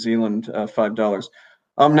 Dumb New Zealand, $5.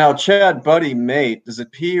 Now, Chad, buddy, mate, does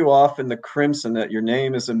it pee you off in the crimson that your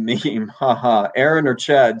name is a meme? Haha. Aaron or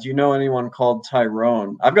Chad, do you know anyone called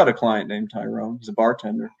Tyrone? I've got a client named Tyrone. He's a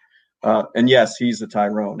bartender. And yes, he's a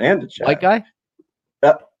Tyrone and a Chad. White guy?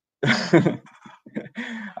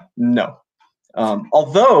 No.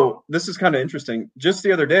 Although this is kind of interesting. Just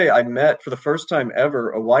the other day, I met for the first time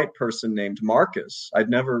ever a white person named Marcus. I'd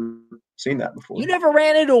never seen that before. You never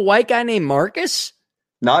ran into a white guy named Marcus?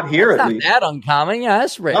 Not here, that's at least. Not that uncommon. Yeah,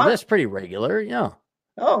 that's pretty regular. Yeah.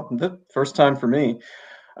 Oh, the first time for me.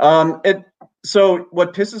 So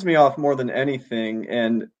what pisses me off more than anything,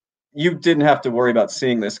 and you didn't have to worry about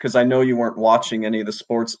seeing this because I know you weren't watching any of the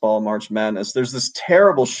sports ball March Madness. There's this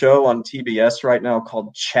terrible show on TBS right now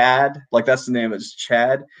called Chad. Like that's the name. It's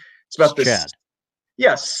Chad. It's about this Chad.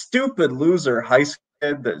 Yeah, stupid loser high school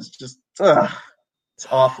kid that's just it's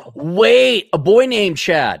awful. Wait, a boy named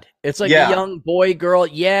Chad. It's like a young boy, girl.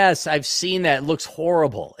 Yes, I've seen that. It looks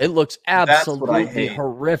horrible. It looks absolutely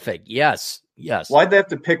horrific. Yes. Why'd they have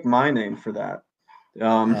to pick my name for that?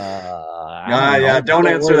 Don't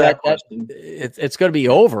answer that question. It's going to be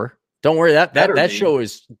over. Don't worry.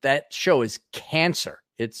 That show is cancer.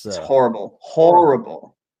 It's horrible.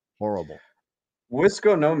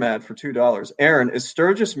 Wisco Nomad for $2. Aaron, is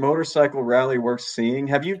Sturgis Motorcycle Rally worth seeing?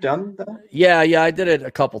 Have you done that? Yeah, I did it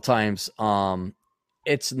a couple times.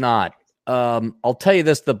 It's not. I'll tell you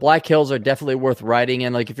this: the Black Hills are definitely worth riding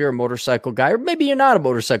in. Like if you're a motorcycle guy, or maybe you're not a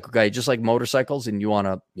motorcycle guy, you just like motorcycles, and you want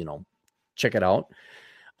to, check it out.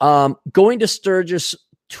 Going to Sturgis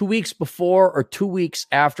 2 weeks before or 2 weeks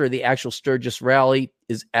after the actual Sturgis rally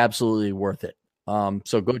is absolutely worth it.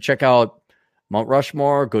 So go check out Mount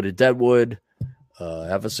Rushmore. Go to Deadwood.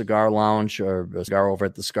 Have a cigar lounge or a cigar over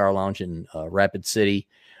at the Cigar Lounge in Rapid City.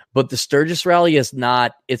 But the Sturgis rally it's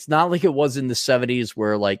not like it was in the 70s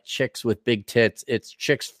where like chicks with big tits. It's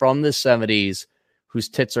chicks from the 70s whose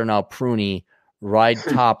tits are now pruny, ride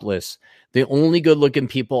topless. The only good looking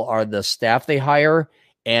people are the staff they hire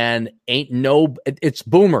and it's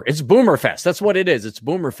Boomer Fest. That's what it is. It's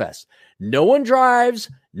Boomer Fest. No one drives.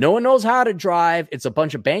 No one knows how to drive. It's a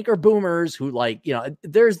bunch of banker boomers who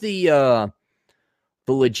there's the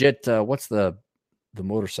legit, what's the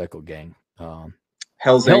motorcycle gang?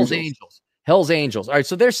 Hell's Angels. Hell's Angels. All right.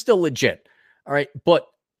 So they're still legit. All right. But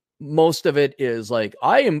most of it is like,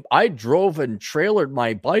 I drove and trailered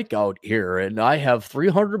my bike out here and I have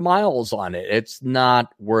 300 miles on it. It's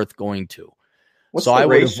not worth going to. What's so the I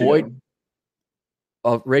would ratio? avoid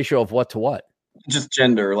a ratio of what to what? Just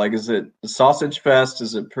gender. Like, is it the sausage fest?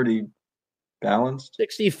 Is it pretty balanced?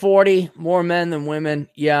 60-40, more men than women.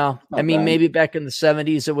 Yeah. Not bad. Maybe back in the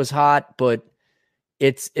 70s it was hot, but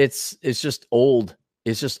it's just old.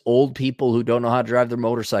 It's just old people who don't know how to drive their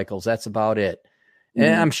motorcycles. That's about it.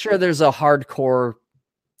 And I'm sure there's a hardcore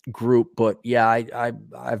group, but yeah,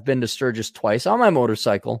 I've been to Sturgis twice on my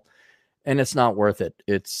motorcycle, and it's not worth it.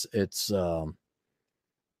 It's go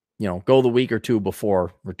the week or 2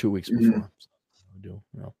 before, or 2 weeks before.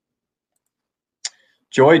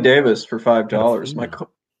 Joy Davis for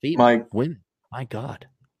 $5. Women. My God.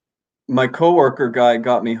 My coworker guy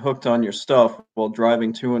got me hooked on your stuff while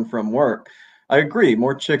driving to and from work. I agree.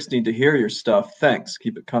 More chicks need to hear your stuff. Thanks.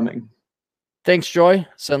 Keep it coming. Thanks, Joy.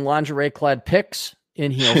 Send lingerie-clad pics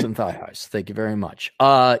in heels and thigh highs. Thank you very much.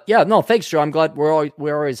 Thanks, Joe. I'm glad we're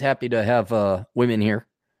always happy to have women here.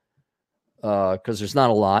 Because there's not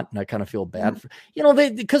a lot, and I kind of feel bad for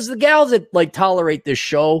because the gals that like tolerate this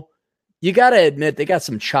show, you got to admit they got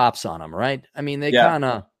some chops on them, right? I mean, they kind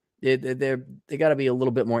of they got to be a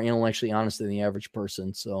little bit more intellectually honest than the average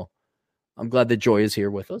person. So I'm glad that Joy is here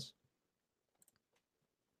with us.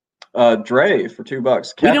 Dre for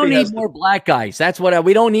 $2. We don't need more black guys. That's what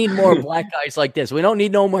we don't need more black guys like this. We don't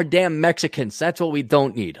need no more damn Mexicans. That's what we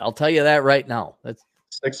don't need. I'll tell you that right now. That's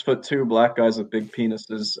 6'2" black guys with big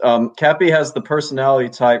penises. Cappy has the personality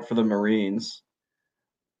type for the Marines.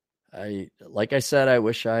 Like I said, I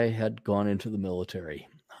wish I had gone into the military.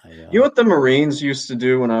 You know what the Marines used to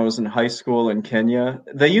do when I was in high school in Kenya?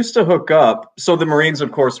 They used to hook up. So the Marines,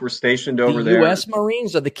 of course, were stationed over there. The U.S.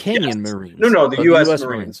 Marines or the Kenyan Marines? No, the U.S.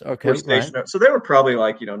 Marines. Okay, were stationed. Right. So they were probably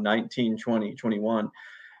like 19, 20, 21.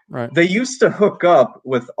 Right. They used to hook up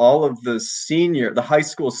with all of the high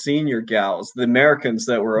school senior gals, the Americans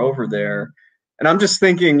that were over there. And I'm just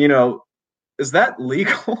thinking, is that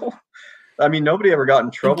legal? I mean, nobody ever got in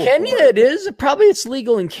trouble. In Kenya, it is. Probably it's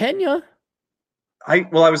legal in Kenya. I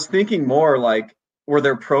was thinking more like, were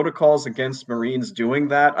there protocols against Marines doing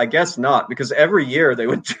that? I guess not, because every year they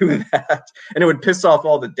would do that, and it would piss off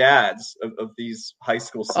all the dads of these high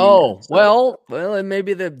school seniors. Oh, well, and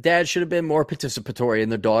maybe the dad should have been more participatory in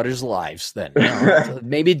their daughters' lives then. So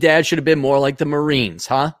maybe dad should have been more like the Marines,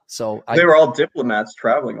 huh? So they were all diplomats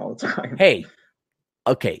traveling all the time. Hey,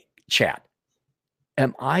 okay, Chad.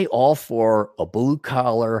 Am I all for a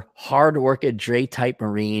blue-collar, hard-working Dre-type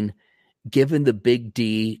Marine giving the big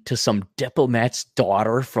D to some diplomat's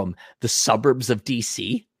daughter from the suburbs of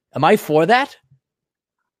D.C.? Am I for that?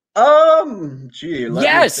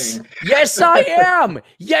 Yes, I am.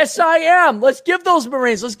 Yes, I am. Let's give those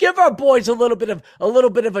Marines. Let's give our boys a little bit of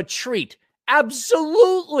a treat.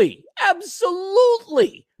 Absolutely.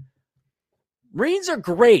 Marines are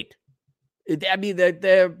great. I mean,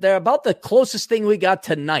 they're about the closest thing we got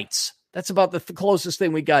to knights. That's about the closest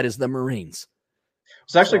thing we got is the Marines.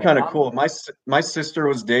 It's actually kind of cool. My sister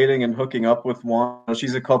was dating and hooking up with one.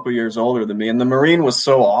 She's a couple years older than me, and the Marine was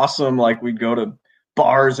so awesome. Like, we'd go to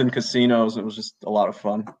bars and casinos. It was just a lot of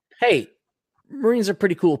fun. Hey, Marines are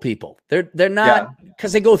pretty cool people. They're not,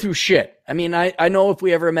 because they go through shit. I mean, I know if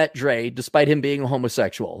we ever met Dre, despite him being a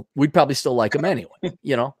homosexual, we'd probably still like him anyway.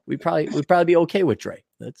 We'd probably be okay with Dre.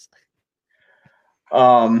 That's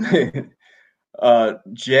Jav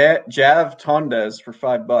Tondes for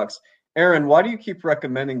 $5. Aaron, why do you keep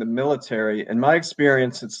recommending the military? In my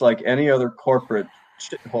experience, it's like any other corporate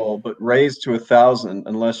shithole, but raised to 1,000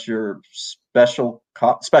 unless you're special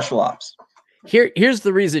ops. Here's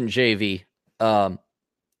the reason, JV.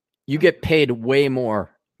 You get paid way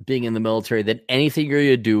more being in the military than anything you're going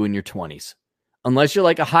to do in your 20s. Unless you're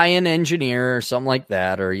like a high-end engineer or something like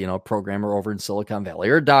that, or, a programmer over in Silicon Valley,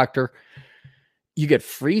 or a doctor. You get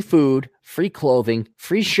free food, free clothing,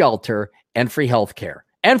 free shelter, and free health care,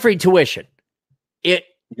 and free tuition. And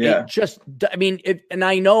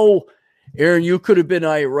I know, Aaron, you could have been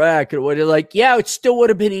Iraq and what, it still would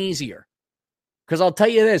have been easier. Because I'll tell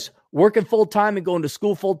you this, working full-time and going to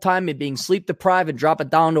school full-time and being sleep deprived and drop it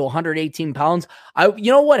down to 118 pounds.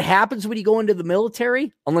 You know what happens when you go into the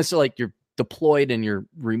military? Unless you're deployed and you're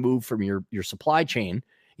removed from your supply chain.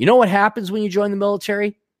 You know what happens when you join the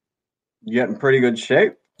military? You get in pretty good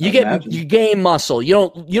shape. You gain muscle. You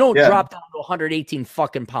don't Yeah. drop down to 118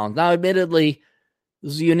 fucking pounds. Now, admittedly,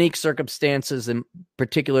 this is unique circumstances in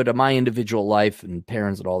particular to my individual life and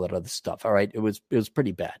parents and all that other stuff. All right. It was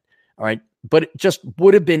pretty bad. All right. But it just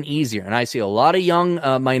would have been easier. And I see a lot of young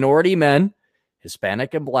minority men,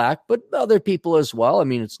 Hispanic and black, but other people as well. I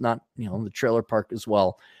mean, it's not, the trailer park as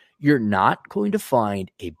well. You're not going to find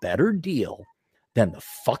a better deal than the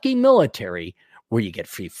fucking military, where you get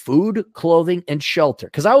free food, clothing, and shelter.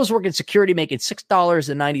 Because I was working security making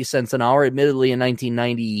 $6.90 an hour, admittedly in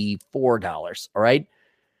 1994 dollars. All right.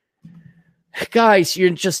 Guys, you're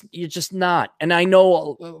just not. And I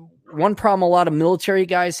know one problem a lot of military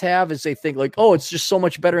guys have is they think like, oh, it's just so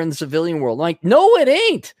much better in the civilian world. Like, no, it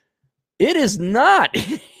ain't. It is not.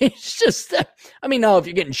 It's just, now, if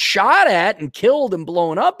you're getting shot at and killed and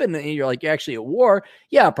blown up and you're like actually at war,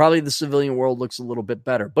 yeah, probably the civilian world looks a little bit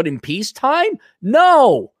better. But in peacetime,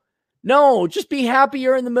 no, just be happy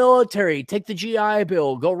you're in the military. Take the GI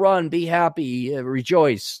Bill, go run, be happy,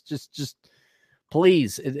 rejoice. Just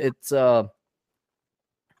please.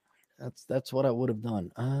 That's what I would have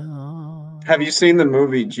done. Have you seen the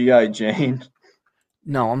movie G.I. Jane?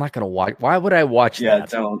 No, I'm not going to watch. Why would I watch that? Yeah,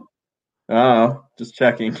 don't. Oh, just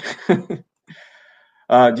checking. DJ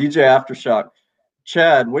Aftershock.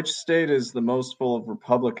 Chad, which state is the most full of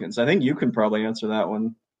Republicans? I think you can probably answer that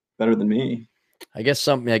one better than me. I guess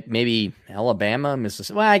something like maybe Alabama,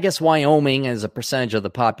 Mississippi. Well, I guess Wyoming as a percentage of the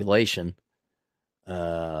population.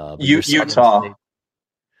 Utah.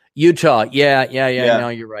 Utah. Yeah. No,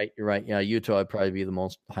 you're right. Yeah, Utah would probably be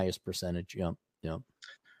the highest percentage. Yeah.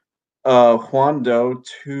 Juan Doe,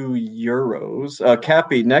 €2.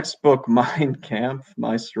 Cappy, next book, Mein Kampf,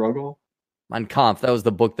 My Struggle. Mein Kampf, that was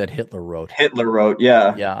the book that Hitler wrote.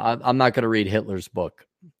 Yeah. Yeah, I'm not going to read Hitler's book.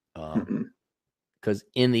 Because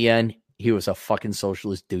in the end, he was a fucking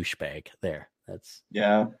socialist douchebag.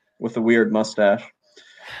 Yeah, with a weird mustache.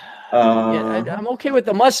 I'm okay with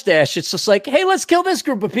the mustache. It's just like, hey, let's kill this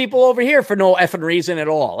group of people over here for no effing reason at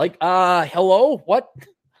all. Like, hello? What?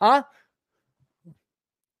 Huh?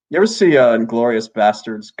 You ever see Inglourious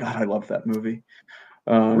Bastards? God, I love that movie.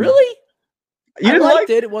 Really? I liked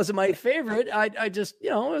it. It wasn't my favorite. I just,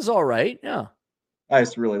 it was all right. Yeah. I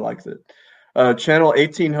just really liked it. Channel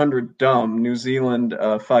 1800 Dumb, New Zealand,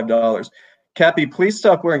 $5. Cappy, please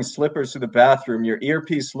stop wearing slippers to the bathroom. Your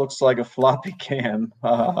earpiece looks like a floppy cam.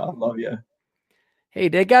 Love you. Hey,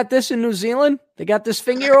 they got this in New Zealand? They got this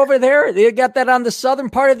finger over there? They got that on the southern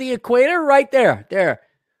part of the equator? Right there. There.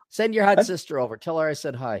 Send your hot sister over. Tell her I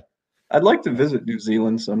said hi. I'd like to visit New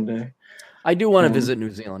Zealand someday. I do want to visit New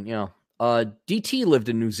Zealand, yeah. DT lived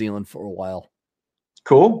in New Zealand for a while.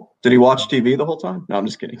 Cool. Did he watch TV the whole time? No, I'm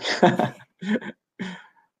just kidding. DJ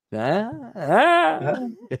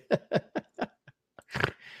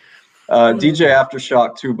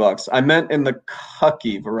Aftershock, $2. I meant in the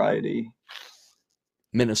cucky variety.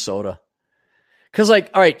 Minnesota. Because, all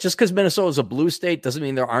right, just because Minnesota is a blue state doesn't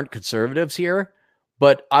mean there aren't conservatives here.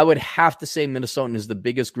 But I would have to say Minnesotan is the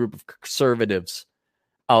biggest group of conservatives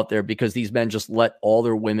out there because these men just let all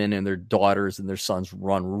their women and their daughters and their sons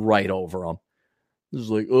run right over them. It's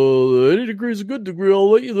like, oh, any degree is a good degree. I'll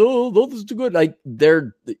let you know. This is too good. Like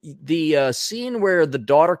the scene where the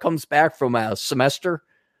daughter comes back from a semester,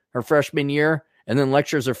 her freshman year, and then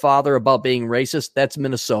lectures her father about being racist. That's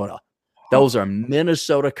Minnesota. Those are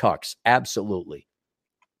Minnesota cucks. Absolutely.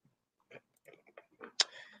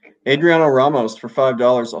 Adriano Ramos for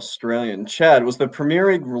 $5 Australian. Chad, was the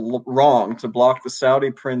Premier League wrong to block the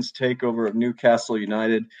Saudi Prince takeover of Newcastle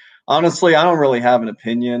United? Honestly, I don't really have an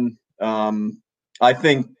opinion. I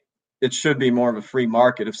think it should be more of a free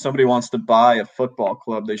market. If somebody wants to buy a football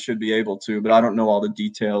club, they should be able to, but I don't know all the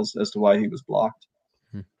details as to why he was blocked.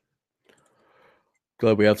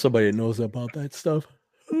 Glad we have somebody that knows about that stuff.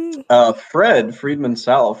 Friedman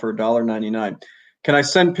Sal for $1.99. Can I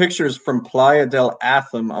send pictures from Playa del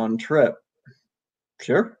Atham on trip?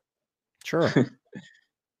 Sure.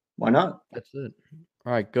 Why not? That's it.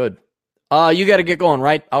 All right, good. You got to get going,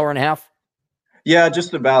 right? Hour and a half? Yeah,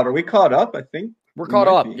 just about. Are we caught up? I think we're caught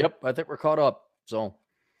up. Yep, I think we're caught up. So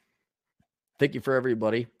thank you for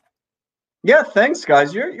everybody. Yeah, thanks,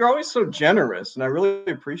 guys. You're always so generous, and I really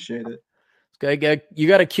appreciate it. Okay, you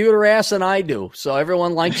got a cuter ass than I do, so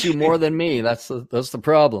everyone likes you more than me. That's the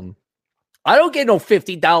problem. I don't get no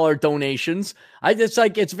 $50 donations.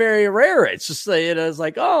 It's very rare. It's just it's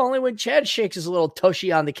like, oh, only when Chad shakes his little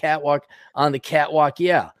tushy on the catwalk.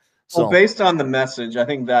 Yeah. So well, based on the message, I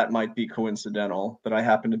think that might be coincidental that I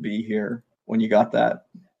happen to be here when you got that.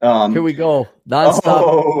 Here we go.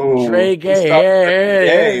 Nonstop. Trey Gay.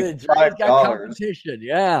 Hey, Trey's got competition.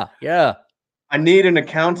 Yeah. I need an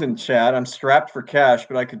accountant, Chad. I'm strapped for cash,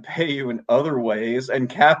 but I could pay you in other ways. And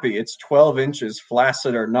Cappy, it's 12 inches,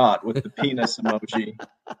 flaccid or not, with the penis emoji.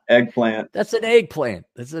 Eggplant. That's an eggplant.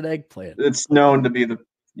 That's an eggplant. It's known to be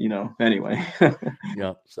anyway.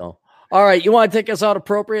 Yeah. So, all right. You want to take us out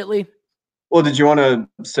appropriately? Well, did you want to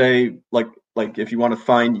say, like if you want to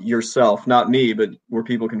find yourself, not me, but where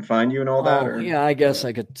people can find you and all that? Or yeah, I guess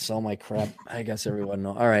I could sell my crap. I guess everyone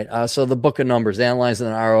knows. All right. So the book of numbers, analyzing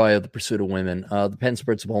the ROI of the pursuit of women. The Pence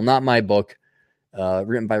Principle, not my book.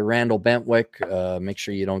 Written by Randall Bentwick. Make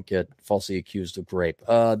sure you don't get falsely accused of rape.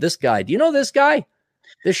 This guy, do you know this guy?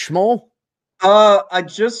 This schmo? I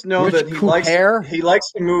just know Rich that Couper? he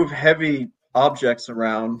likes to move heavy objects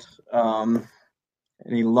around.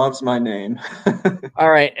 And he loves my name. All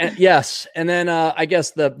right. Yes. And then I guess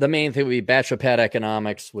the main thing would be Bachelor Pad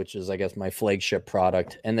Economics, which is, I guess, my flagship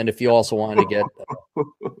product. And then if you also want to get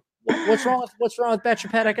what's wrong with Bachelor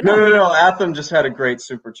Pad Economics? No. Atham just had a great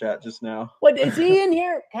super chat just now. What, is he in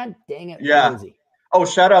here? God dang it. Yeah. Where is he? Oh,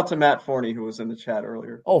 shout out to Matt Forney, who was in the chat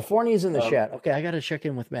earlier. Oh, Forney's in the chat. Okay, I got to check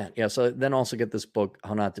in with Matt. Yeah, so then also get this book,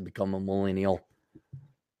 How Not to Become a Millennial.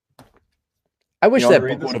 I wish that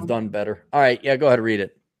book would have done better. All right, yeah, go ahead and read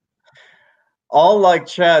it. All like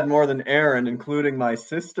Chad more than Aaron, including my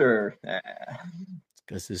sister.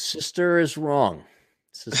 Because his sister is wrong.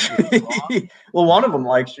 Well, one of them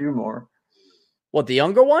likes you more. What, the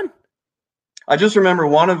younger one? I just remember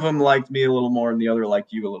one of them liked me a little more and the other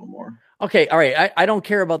liked you a little more. Okay, all right. I don't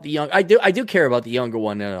care about the young. I do care about the younger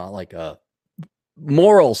one in like a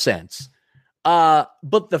moral sense.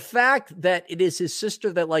 But the fact that it is his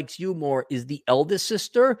sister that likes you more is the eldest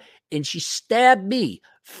sister, and she stabbed me,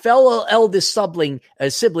 fellow eldest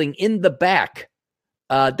sibling in the back.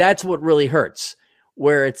 That's what really hurts.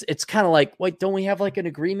 Where it's kind of like, wait, don't we have like an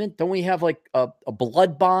agreement? Don't we have like a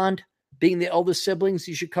blood bond? Being the eldest siblings,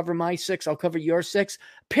 you should cover my 6. I'll cover your 6.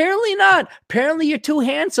 Apparently not. Apparently you're too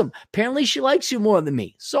handsome. Apparently she likes you more than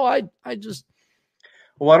me. So I just.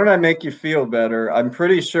 Why don't I make you feel better? I'm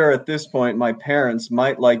pretty sure at this point my parents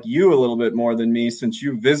might like you a little bit more than me, since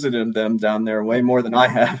you visited them down there way more than I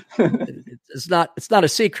have. It's not a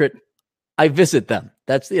secret. I visit them.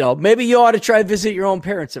 That's, maybe you ought to try to visit your own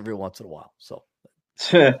parents every once in a while. So.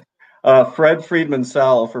 Fred Friedman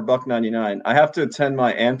Sal for $1.99. I have to attend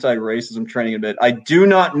my anti-racism training a bit. I do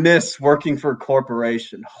not miss working for a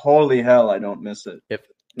corporation. Holy hell, I don't miss it. If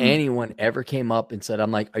anyone ever came up and said, I'm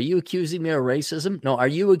like, are you accusing me of racism? No, are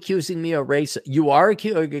you accusing me of racism? You are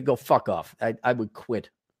accusing? Go fuck off. I would quit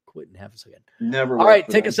in half a second. Never. All right,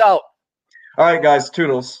 take us out. All right, guys.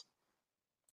 Toodles.